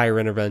the entire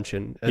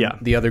intervention. And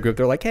the other group,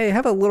 they're like, hey,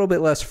 have a little bit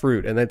less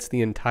fruit, and that's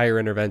the entire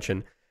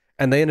intervention.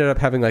 And they ended up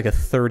having a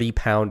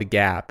 30-pound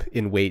gap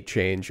in weight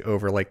change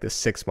over the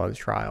 6-month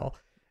trial.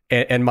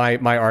 And my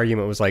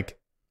argument was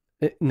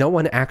no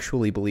one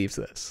actually believes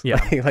this.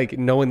 Yeah.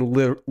 No one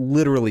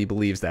literally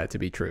believes that to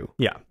be true.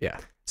 Yeah. Yeah.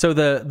 So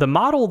the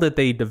model that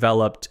they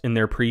developed in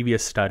their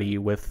previous study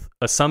with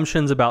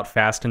assumptions about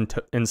fast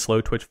and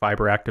slow twitch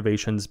fiber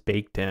activations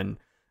baked in,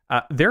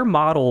 their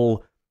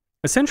model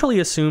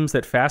essentially assumes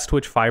that fast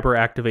twitch fiber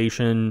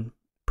activation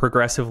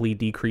progressively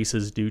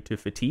decreases due to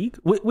fatigue,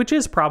 which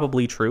is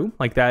probably true.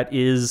 That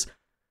is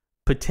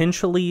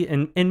potentially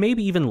and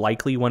maybe even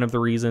likely one of the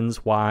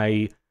reasons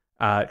why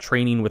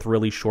training with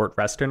really short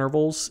rest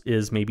intervals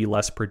is maybe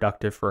less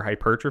productive for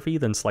hypertrophy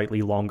than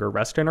slightly longer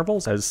rest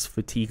intervals. As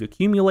fatigue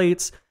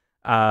accumulates,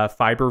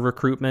 fiber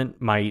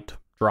recruitment might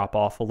drop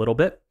off a little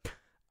bit.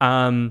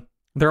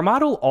 Their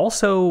model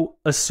also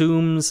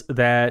assumes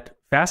that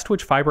fast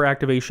twitch fiber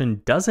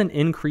activation doesn't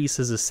increase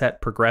as a set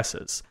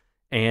progresses.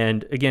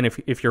 And again,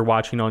 if you're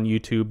watching on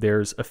YouTube,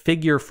 there's a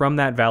figure from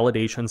that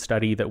validation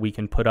study that we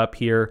can put up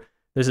here.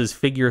 This is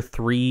figure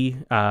 3,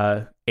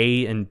 A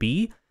and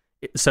B.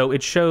 So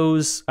it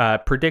shows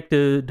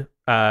predicted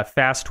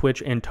fast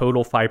twitch and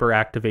total fiber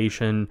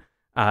activation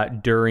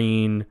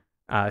during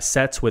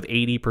sets with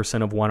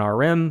 80% of 1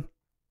 RM.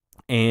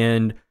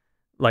 And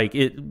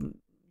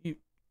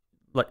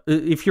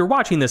if you're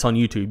watching this on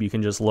YouTube, you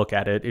can just look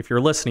at it. If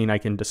you're listening, I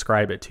can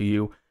describe it to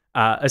you.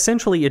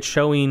 Essentially, it's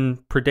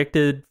showing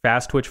predicted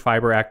fast twitch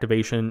fiber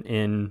activation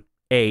in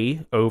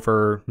A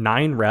over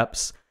 9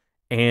 reps,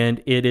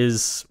 and it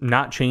is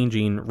not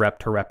changing rep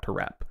to rep to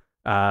rep.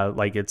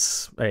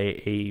 It's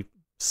a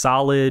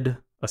solid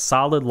a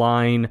solid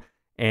line,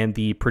 and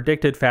the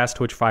predicted fast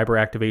twitch fiber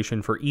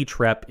activation for each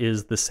rep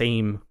is the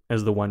same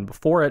as the one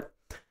before it.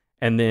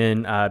 And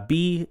then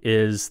B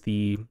is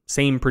the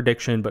same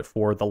prediction, but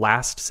for the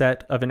last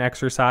set of an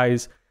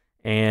exercise.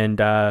 And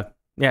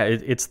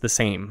it's the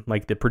same.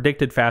 Like the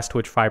predicted fast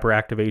twitch fiber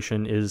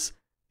activation is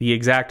the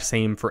exact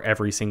same for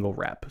every single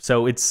rep.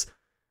 So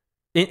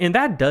and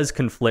that does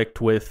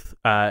conflict with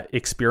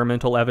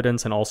experimental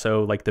evidence and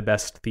also like the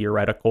best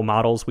theoretical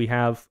models we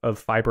have of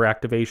fiber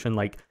activation.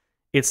 Like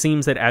it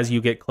seems that as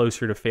you get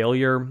closer to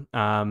failure,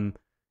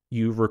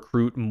 you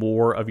recruit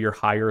more of your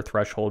higher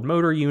threshold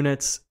motor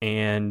units,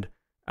 and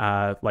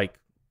like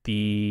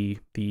the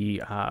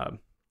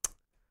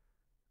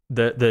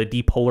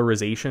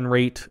depolarization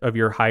rate of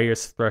your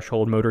highest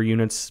threshold motor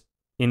units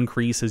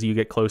increase as you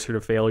get closer to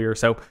failure.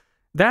 So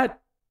that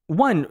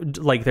one,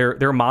 like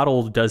their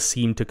model does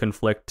seem to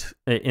conflict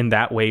in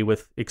that way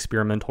with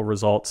experimental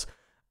results.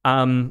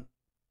 And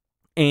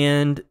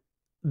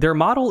their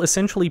model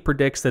essentially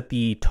predicts that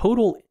the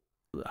total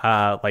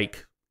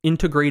like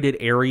integrated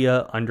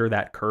area under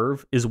that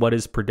curve is what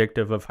is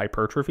predictive of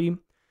hypertrophy.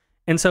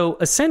 And so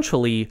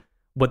essentially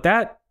what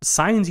that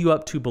signs you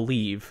up to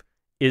believe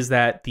is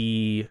that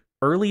the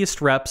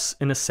earliest reps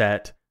in a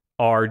set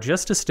are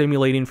just as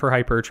stimulating for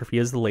hypertrophy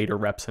as the later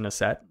reps in a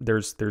set.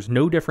 There's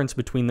no difference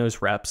between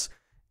those reps,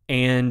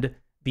 and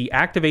the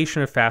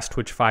activation of fast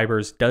twitch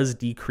fibers does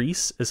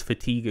decrease as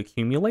fatigue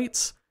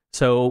accumulates.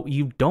 So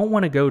you don't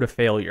want to go to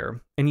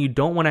failure, and you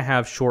don't want to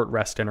have short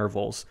rest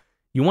intervals.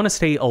 You want to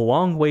stay a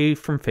long way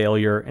from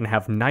failure and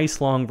have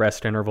nice long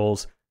rest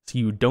intervals so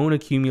you don't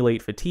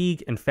accumulate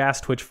fatigue and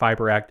fast twitch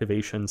fiber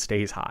activation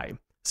stays high.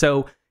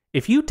 So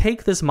if you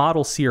take this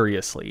model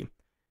seriously,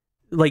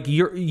 like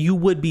you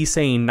would be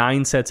saying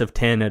 9 sets of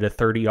 10 at a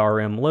 30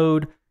 RM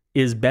load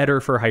is better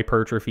for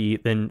hypertrophy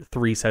than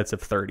 3 sets of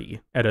 30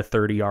 at a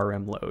 30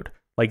 RM load.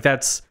 Like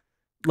that's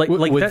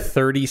would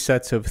 30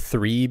 sets of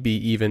 3 be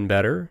even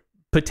better?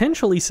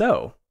 Potentially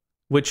so.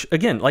 Which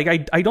again,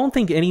 like I don't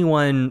think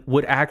anyone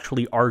would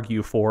actually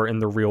argue for in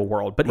the real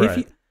world. But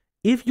right.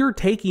 if you're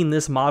taking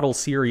this model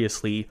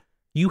seriously,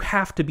 you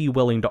have to be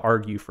willing to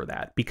argue for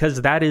that,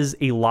 because that is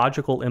a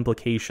logical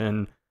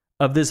implication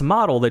of this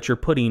model that you're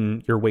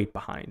putting your weight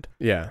behind.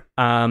 Yeah.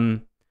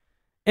 And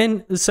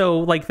so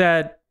like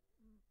that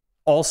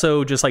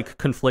also just like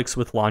conflicts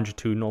with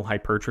longitudinal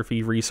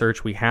hypertrophy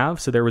research we have.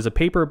 So there was a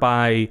paper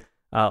by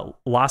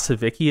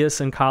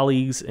Lasavicius and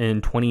colleagues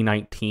in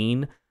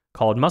 2019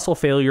 called Muscle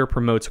Failure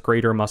Promotes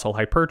Greater Muscle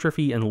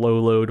Hypertrophy in Low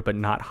Load but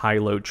Not High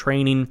Load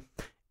Training.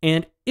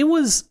 And it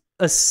was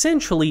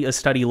essentially a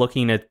study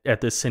looking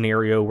at this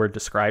scenario we're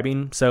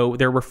describing. So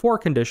there were 4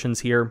 conditions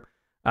here,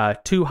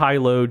 2 high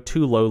load,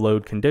 2 low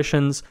load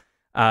conditions.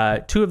 2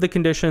 of the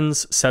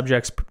conditions,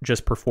 subjects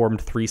just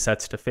performed 3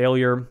 sets to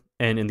failure.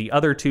 And in the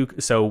other 2,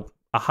 so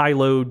a high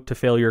load to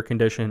failure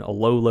condition, a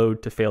low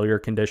load to failure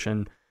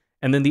condition.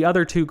 And then the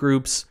other 2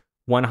 groups,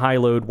 1 high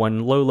load, 1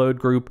 low load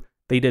group,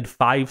 they did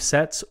 5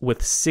 sets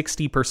with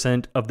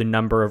 60% of the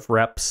number of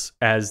reps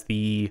as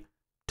the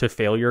to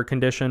failure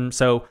condition.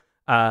 So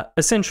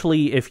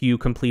essentially, if you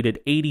completed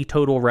 80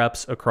 total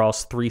reps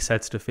across 3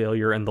 sets to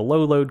failure in the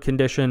low load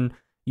condition,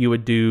 you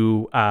would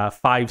do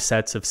 5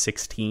 sets of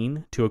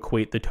 16 to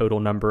equate the total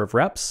number of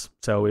reps.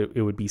 So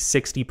it would be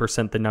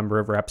 60% the number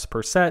of reps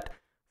per set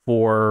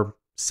for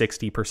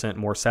 60%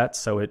 more sets.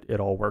 So it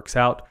all works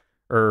out.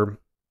 Or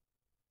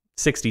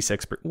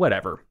 66,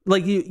 whatever.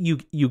 Like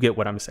you get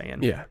what I'm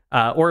saying. Yeah.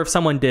 Or if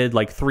someone did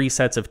like 3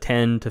 sets of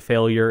 10 to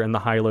failure in the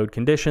high load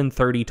condition,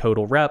 30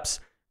 total reps.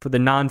 For the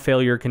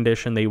non-failure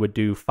condition, they would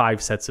do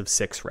 5 sets of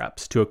 6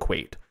 reps to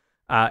equate.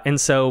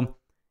 And so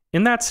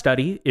in that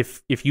study,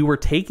 if you were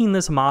taking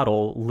this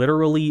model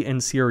literally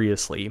and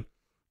seriously,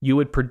 you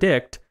would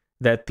predict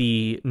that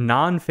the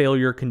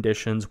non-failure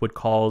conditions would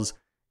cause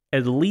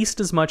at least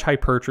as much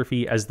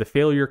hypertrophy as the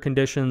failure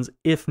conditions,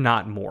 if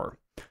not more.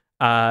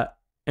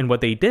 And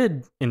what they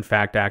did, in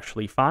fact,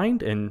 actually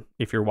find, and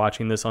if you're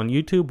watching this on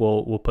YouTube,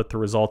 we'll put the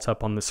results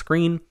up on the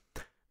screen.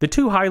 The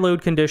 2 high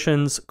load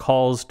conditions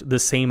caused the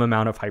same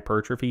amount of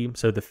hypertrophy.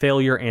 So the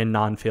failure and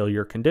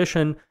non-failure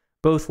condition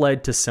both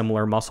led to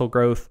similar muscle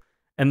growth.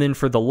 And then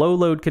for the low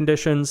load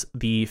conditions,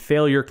 the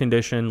failure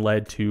condition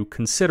led to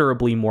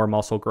considerably more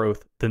muscle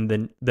growth than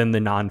the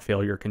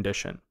non-failure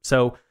condition.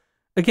 So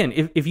again,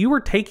 if you were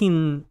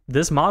taking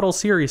this model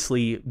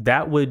seriously,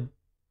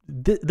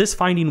 this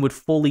finding would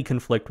fully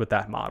conflict with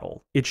that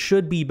model. It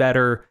should be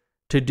better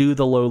to do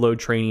the low load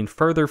training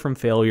further from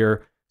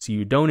failure so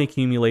you don't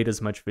accumulate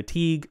as much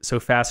fatigue, so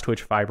fast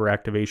twitch fiber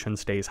activation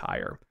stays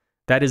higher.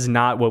 That is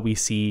not what we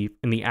see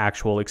in the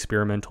actual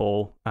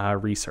experimental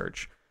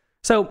research.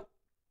 So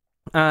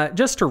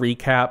just to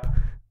recap,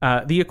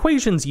 the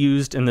equations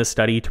used in this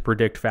study to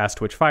predict fast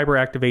twitch fiber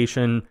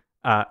activation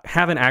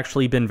haven't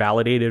actually been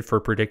validated for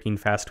predicting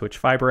fast twitch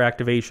fiber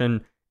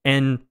activation,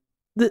 and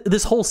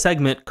this whole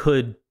segment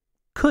could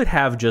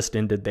have just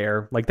ended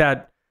there. Like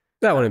that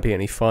wouldn't be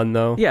any fun,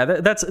 though. Yeah,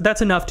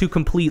 that's enough to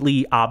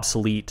completely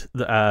obsolete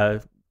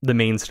the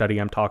main study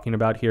I'm talking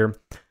about here.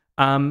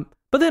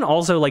 But then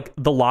also like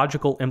the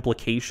logical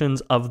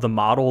implications of the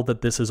model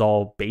that this is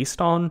all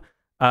based on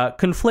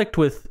conflict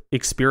with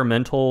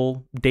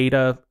experimental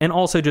data and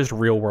also just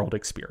real world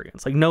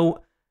experience. Like no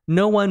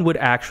one would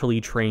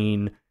actually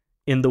train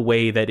in the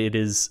way that it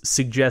is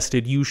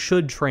suggested you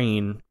should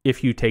train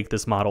if you take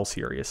this model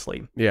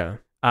seriously. Yeah.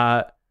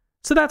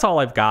 So that's all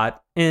I've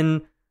got.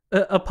 And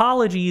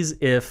apologies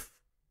if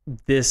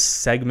this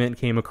segment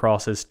came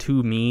across as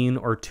too mean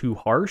or too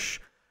harsh.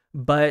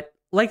 But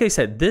like I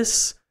said,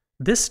 this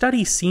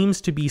study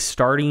seems to be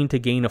starting to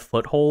gain a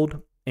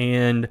foothold.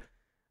 And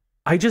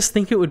I just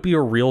think it would be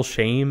a real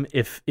shame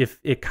if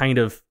it kind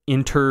of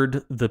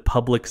entered the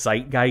public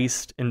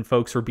zeitgeist and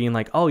folks were being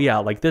like, oh yeah,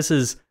 like this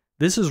is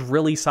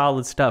really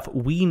solid stuff.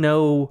 We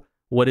know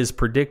what is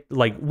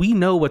we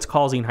know what's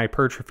causing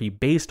hypertrophy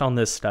based on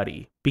this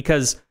study,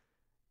 because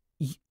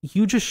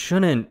you just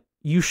shouldn't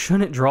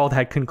draw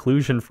that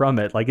conclusion from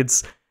it. Like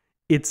it's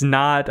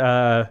not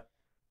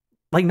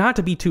like, not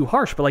to be too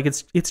harsh, but like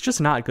it's just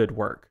not good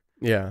work.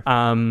 Yeah.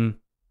 And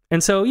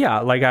so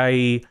yeah, like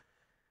I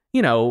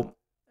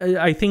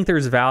think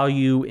there's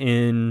value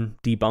in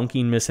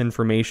debunking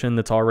misinformation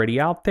that's already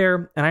out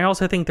there. And I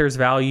also think there's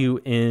value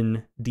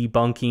in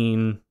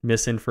debunking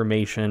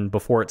misinformation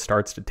before it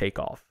starts to take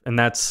off. And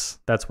that's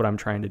what I'm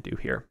trying to do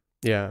here.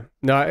 Yeah.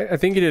 No, I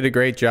think you did a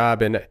great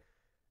job. And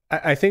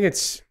I think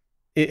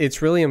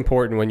it's really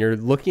important when you're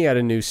looking at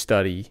a new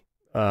study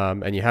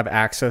and you have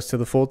access to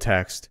the full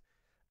text,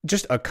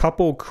 just a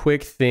couple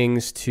quick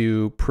things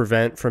to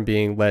prevent from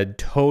being led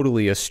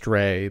totally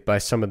astray by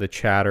some of the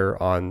chatter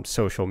on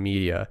social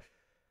media.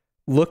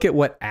 Look at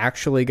what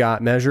actually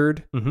got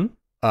measured.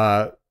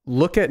 Mm-hmm.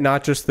 Look at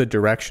not just the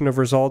direction of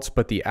results,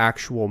 but the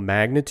actual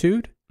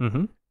magnitude.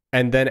 Mm-hmm.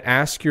 And then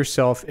ask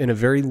yourself in a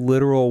very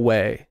literal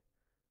way,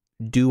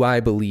 do I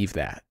believe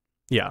that?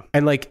 Yeah.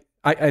 And like,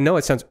 I know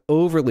it sounds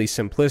overly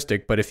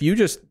simplistic, but if you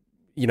just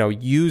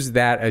use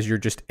that as your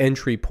just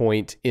entry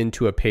point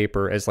into a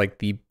paper as like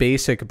the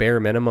basic bare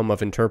minimum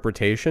of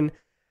interpretation,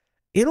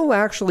 it'll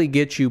actually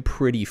get you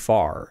pretty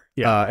far.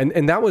 Yeah.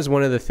 And that was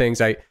one of the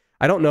things I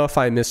don't know if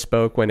I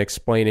misspoke when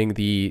explaining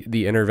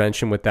the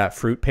intervention with that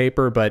fruit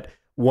paper, but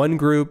one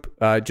group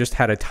just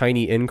had a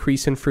tiny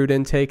increase in fruit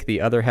intake. The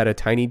other had a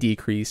tiny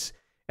decrease.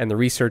 And the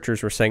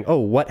researchers were saying, oh,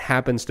 what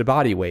happens to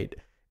body weight?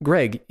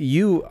 Greg,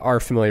 you are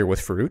familiar with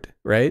fruit,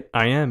 right?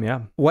 I am,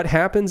 yeah. What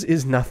happens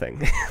is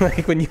nothing.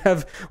 Like when you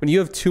have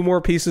 2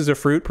 more pieces of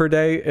fruit per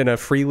day in a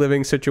free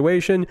living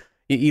situation,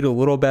 you eat a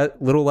little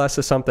less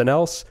of something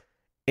else,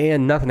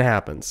 and nothing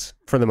happens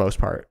for the most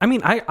part. I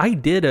mean, I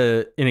did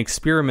an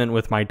experiment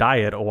with my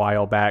diet a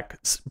while back,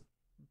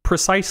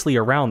 precisely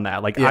around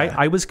that. Like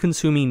I was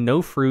consuming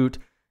no fruit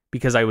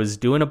because I was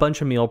doing a bunch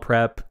of meal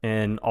prep,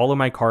 and all of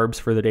my carbs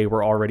for the day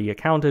were already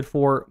accounted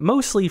for,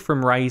 mostly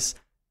from rice,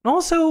 and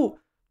also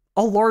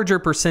a larger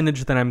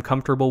percentage than I'm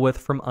comfortable with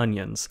from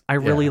onions. I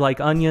really like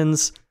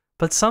onions,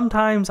 but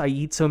sometimes I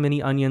eat so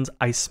many onions,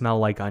 I smell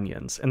like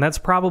onions, and that's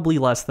probably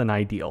less than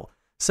ideal.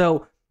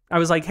 So I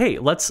was like, hey,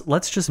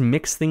 let's just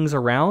mix things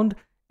around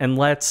and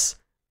let's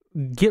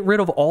get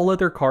rid of all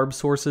other carb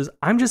sources.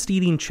 I'm just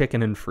eating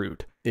chicken and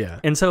fruit. Yeah.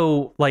 And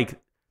so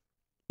like,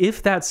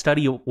 if that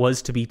study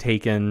was to be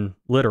taken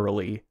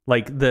literally,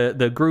 like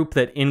the group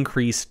that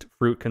increased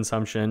fruit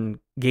consumption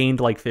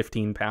gained like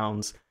 15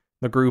 pounds.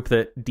 The group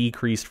that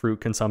decreased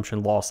fruit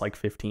consumption lost like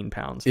 15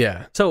 pounds.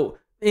 Yeah. So,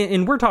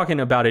 and we're talking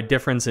about a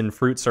difference in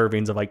fruit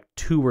servings of like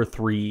 2 or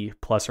 3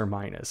 plus or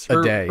minus. A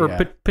day, or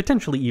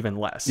potentially even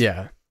less.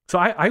 Yeah. So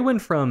I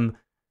went from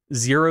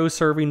 0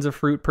 servings of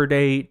fruit per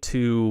day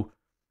to,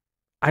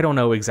 I don't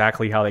know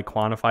exactly how they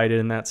quantified it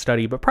in that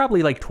study, but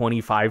probably like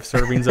 25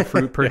 servings of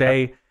fruit per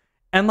day.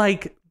 And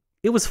like,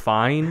 it was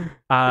fine.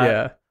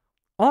 On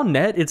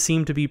net, it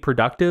seemed to be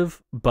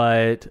productive,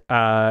 but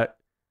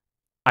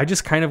I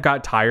just kind of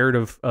got tired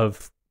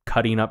of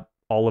cutting up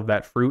all of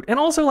that fruit. And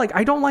also, like,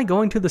 I don't like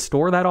going to the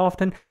store that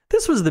often.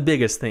 This was the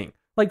biggest thing.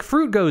 Like,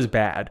 fruit goes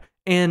bad.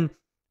 And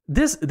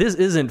this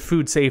isn't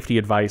food safety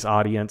advice,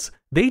 audience.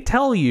 They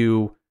tell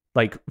you,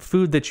 like,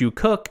 food that you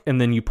cook and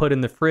then you put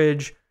in the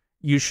fridge,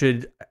 you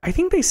should... I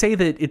think they say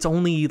that it's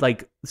only,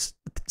 like,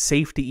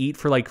 safe to eat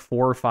for, like,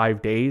 4 or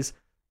 5 days.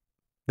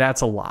 That's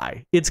a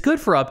lie. It's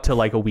good for up to,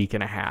 like, a week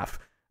and a half.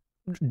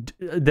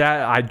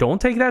 That I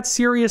don't take that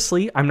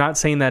seriously. I'm not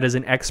saying that as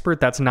an expert.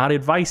 That's not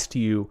advice to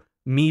you.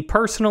 Me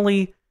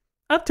personally,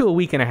 up to a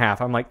week and a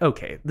half, I'm like,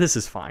 okay, this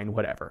is fine,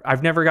 whatever.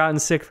 I've never gotten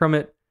sick from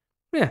it.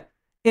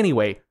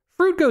 Anyway,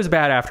 fruit goes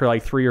bad after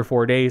like 3 or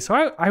 4 days. So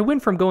I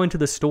went from going to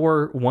the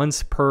store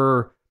once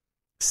per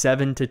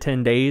 7 to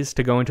 10 days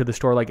to going to the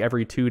store like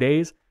every 2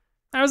 days.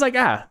 I was like,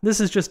 this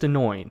is just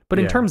annoying. But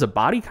in terms of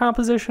body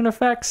composition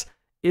effects,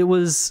 it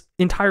was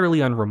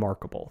entirely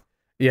unremarkable.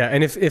 Yeah,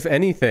 and if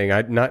anything,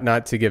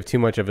 not to give too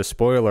much of a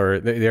spoiler,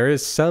 there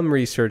is some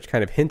research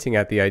kind of hinting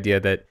at the idea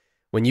that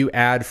when you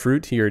add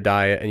fruit to your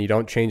diet and you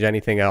don't change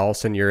anything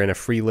else and you're in a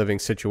free living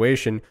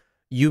situation,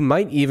 you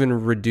might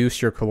even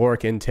reduce your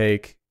caloric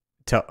intake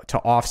to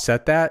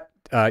offset that.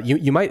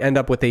 You might end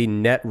up with a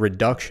net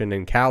reduction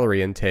in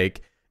calorie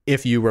intake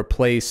if you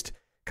replaced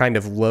kind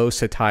of low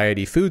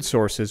satiety food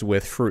sources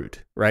with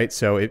fruit, right?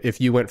 So if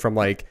you went from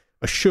like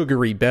a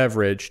sugary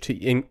beverage to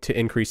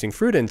increasing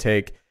fruit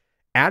intake,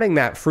 adding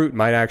that fruit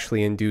might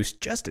actually induce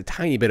just a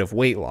tiny bit of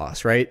weight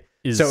loss, right?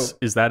 Is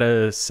that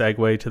a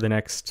segue to the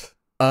next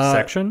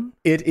section?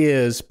 It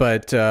is,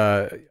 but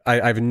I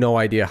have no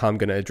idea how I'm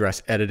going to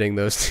address editing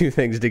those two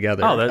things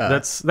together. Oh,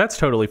 that's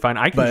totally fine.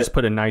 I can just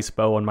put a nice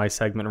bow on my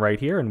segment right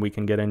here, and we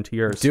can get into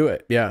yours. Do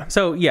it, yeah.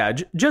 So yeah,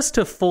 just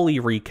to fully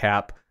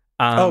recap.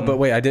 But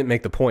wait, I didn't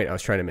make the point I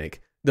was trying to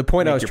make. The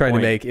point I was trying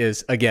to make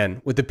is,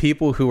 again, with the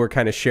people who were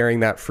kind of sharing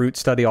that fruit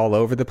study all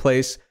over the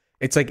place,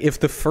 it's like if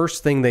the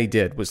first thing they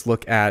did was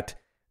look at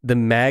the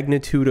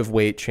magnitude of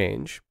weight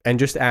change and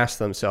just ask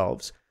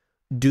themselves,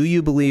 do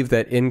you believe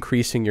that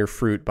increasing your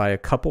fruit by a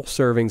couple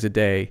servings a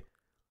day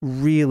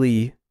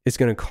really is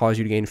going to cause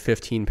you to gain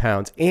 15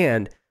 pounds?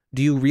 And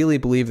do you really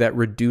believe that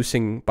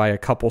reducing by a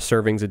couple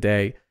servings a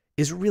day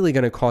is really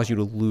going to cause you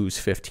to lose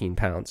 15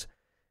 pounds?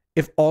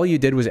 If all you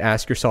did was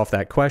ask yourself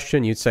that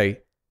question, you'd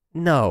say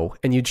no,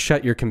 and you'd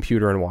shut your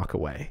computer and walk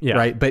away,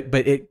 right? But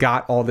it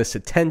got all this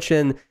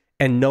attention,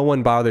 and no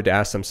one bothered to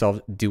ask themselves,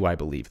 do I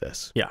believe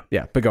this?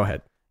 Yeah, but go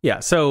ahead. Yeah,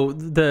 so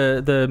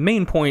the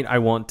main point I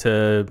want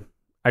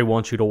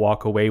you to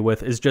walk away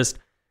with is just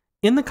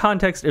in the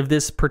context of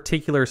this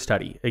particular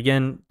study.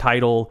 Again,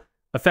 title,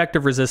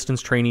 effective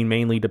resistance training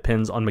mainly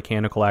depends on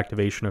mechanical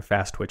activation of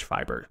fast twitch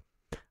fiber.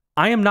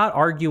 I am not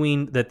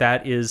arguing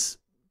that is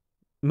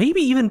maybe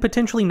even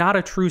potentially not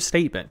a true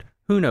statement.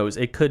 Who knows?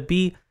 It could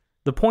be.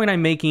 The point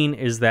I'm making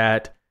is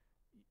that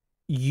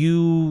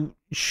you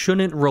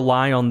shouldn't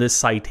rely on this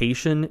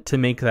citation to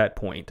make that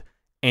point.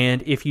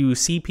 And if you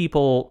see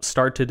people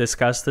start to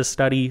discuss this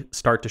study,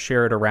 start to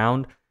share it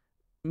around,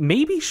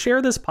 maybe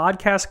share this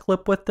podcast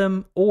clip with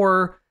them.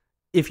 Or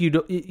if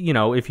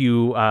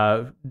you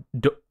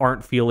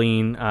aren't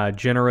feeling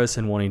generous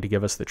and wanting to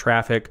give us the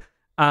traffic,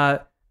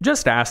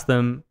 just ask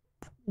them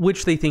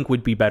which they think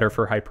would be better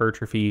for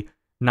hypertrophy.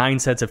 9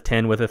 sets of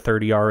 10 with a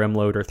 30 RM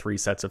load or 3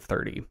 sets of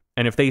 30.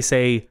 And if they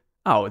say,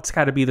 oh, it's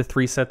got to be the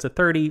 3 sets of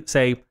 30,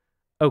 say,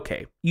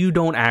 okay, you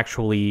don't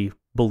actually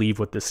believe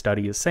what this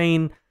study is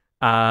saying,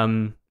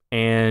 and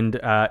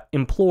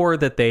implore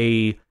that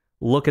they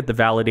look at the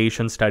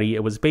validation study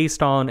it was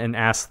based on and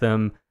ask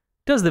them,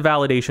 does the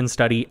validation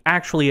study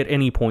actually at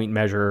any point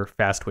measure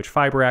fast twitch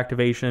fiber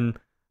activation?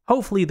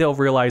 Hopefully they'll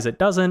realize it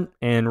doesn't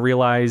and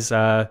realize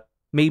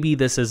maybe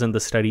this isn't the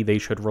study they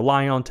should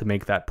rely on to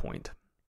make that point.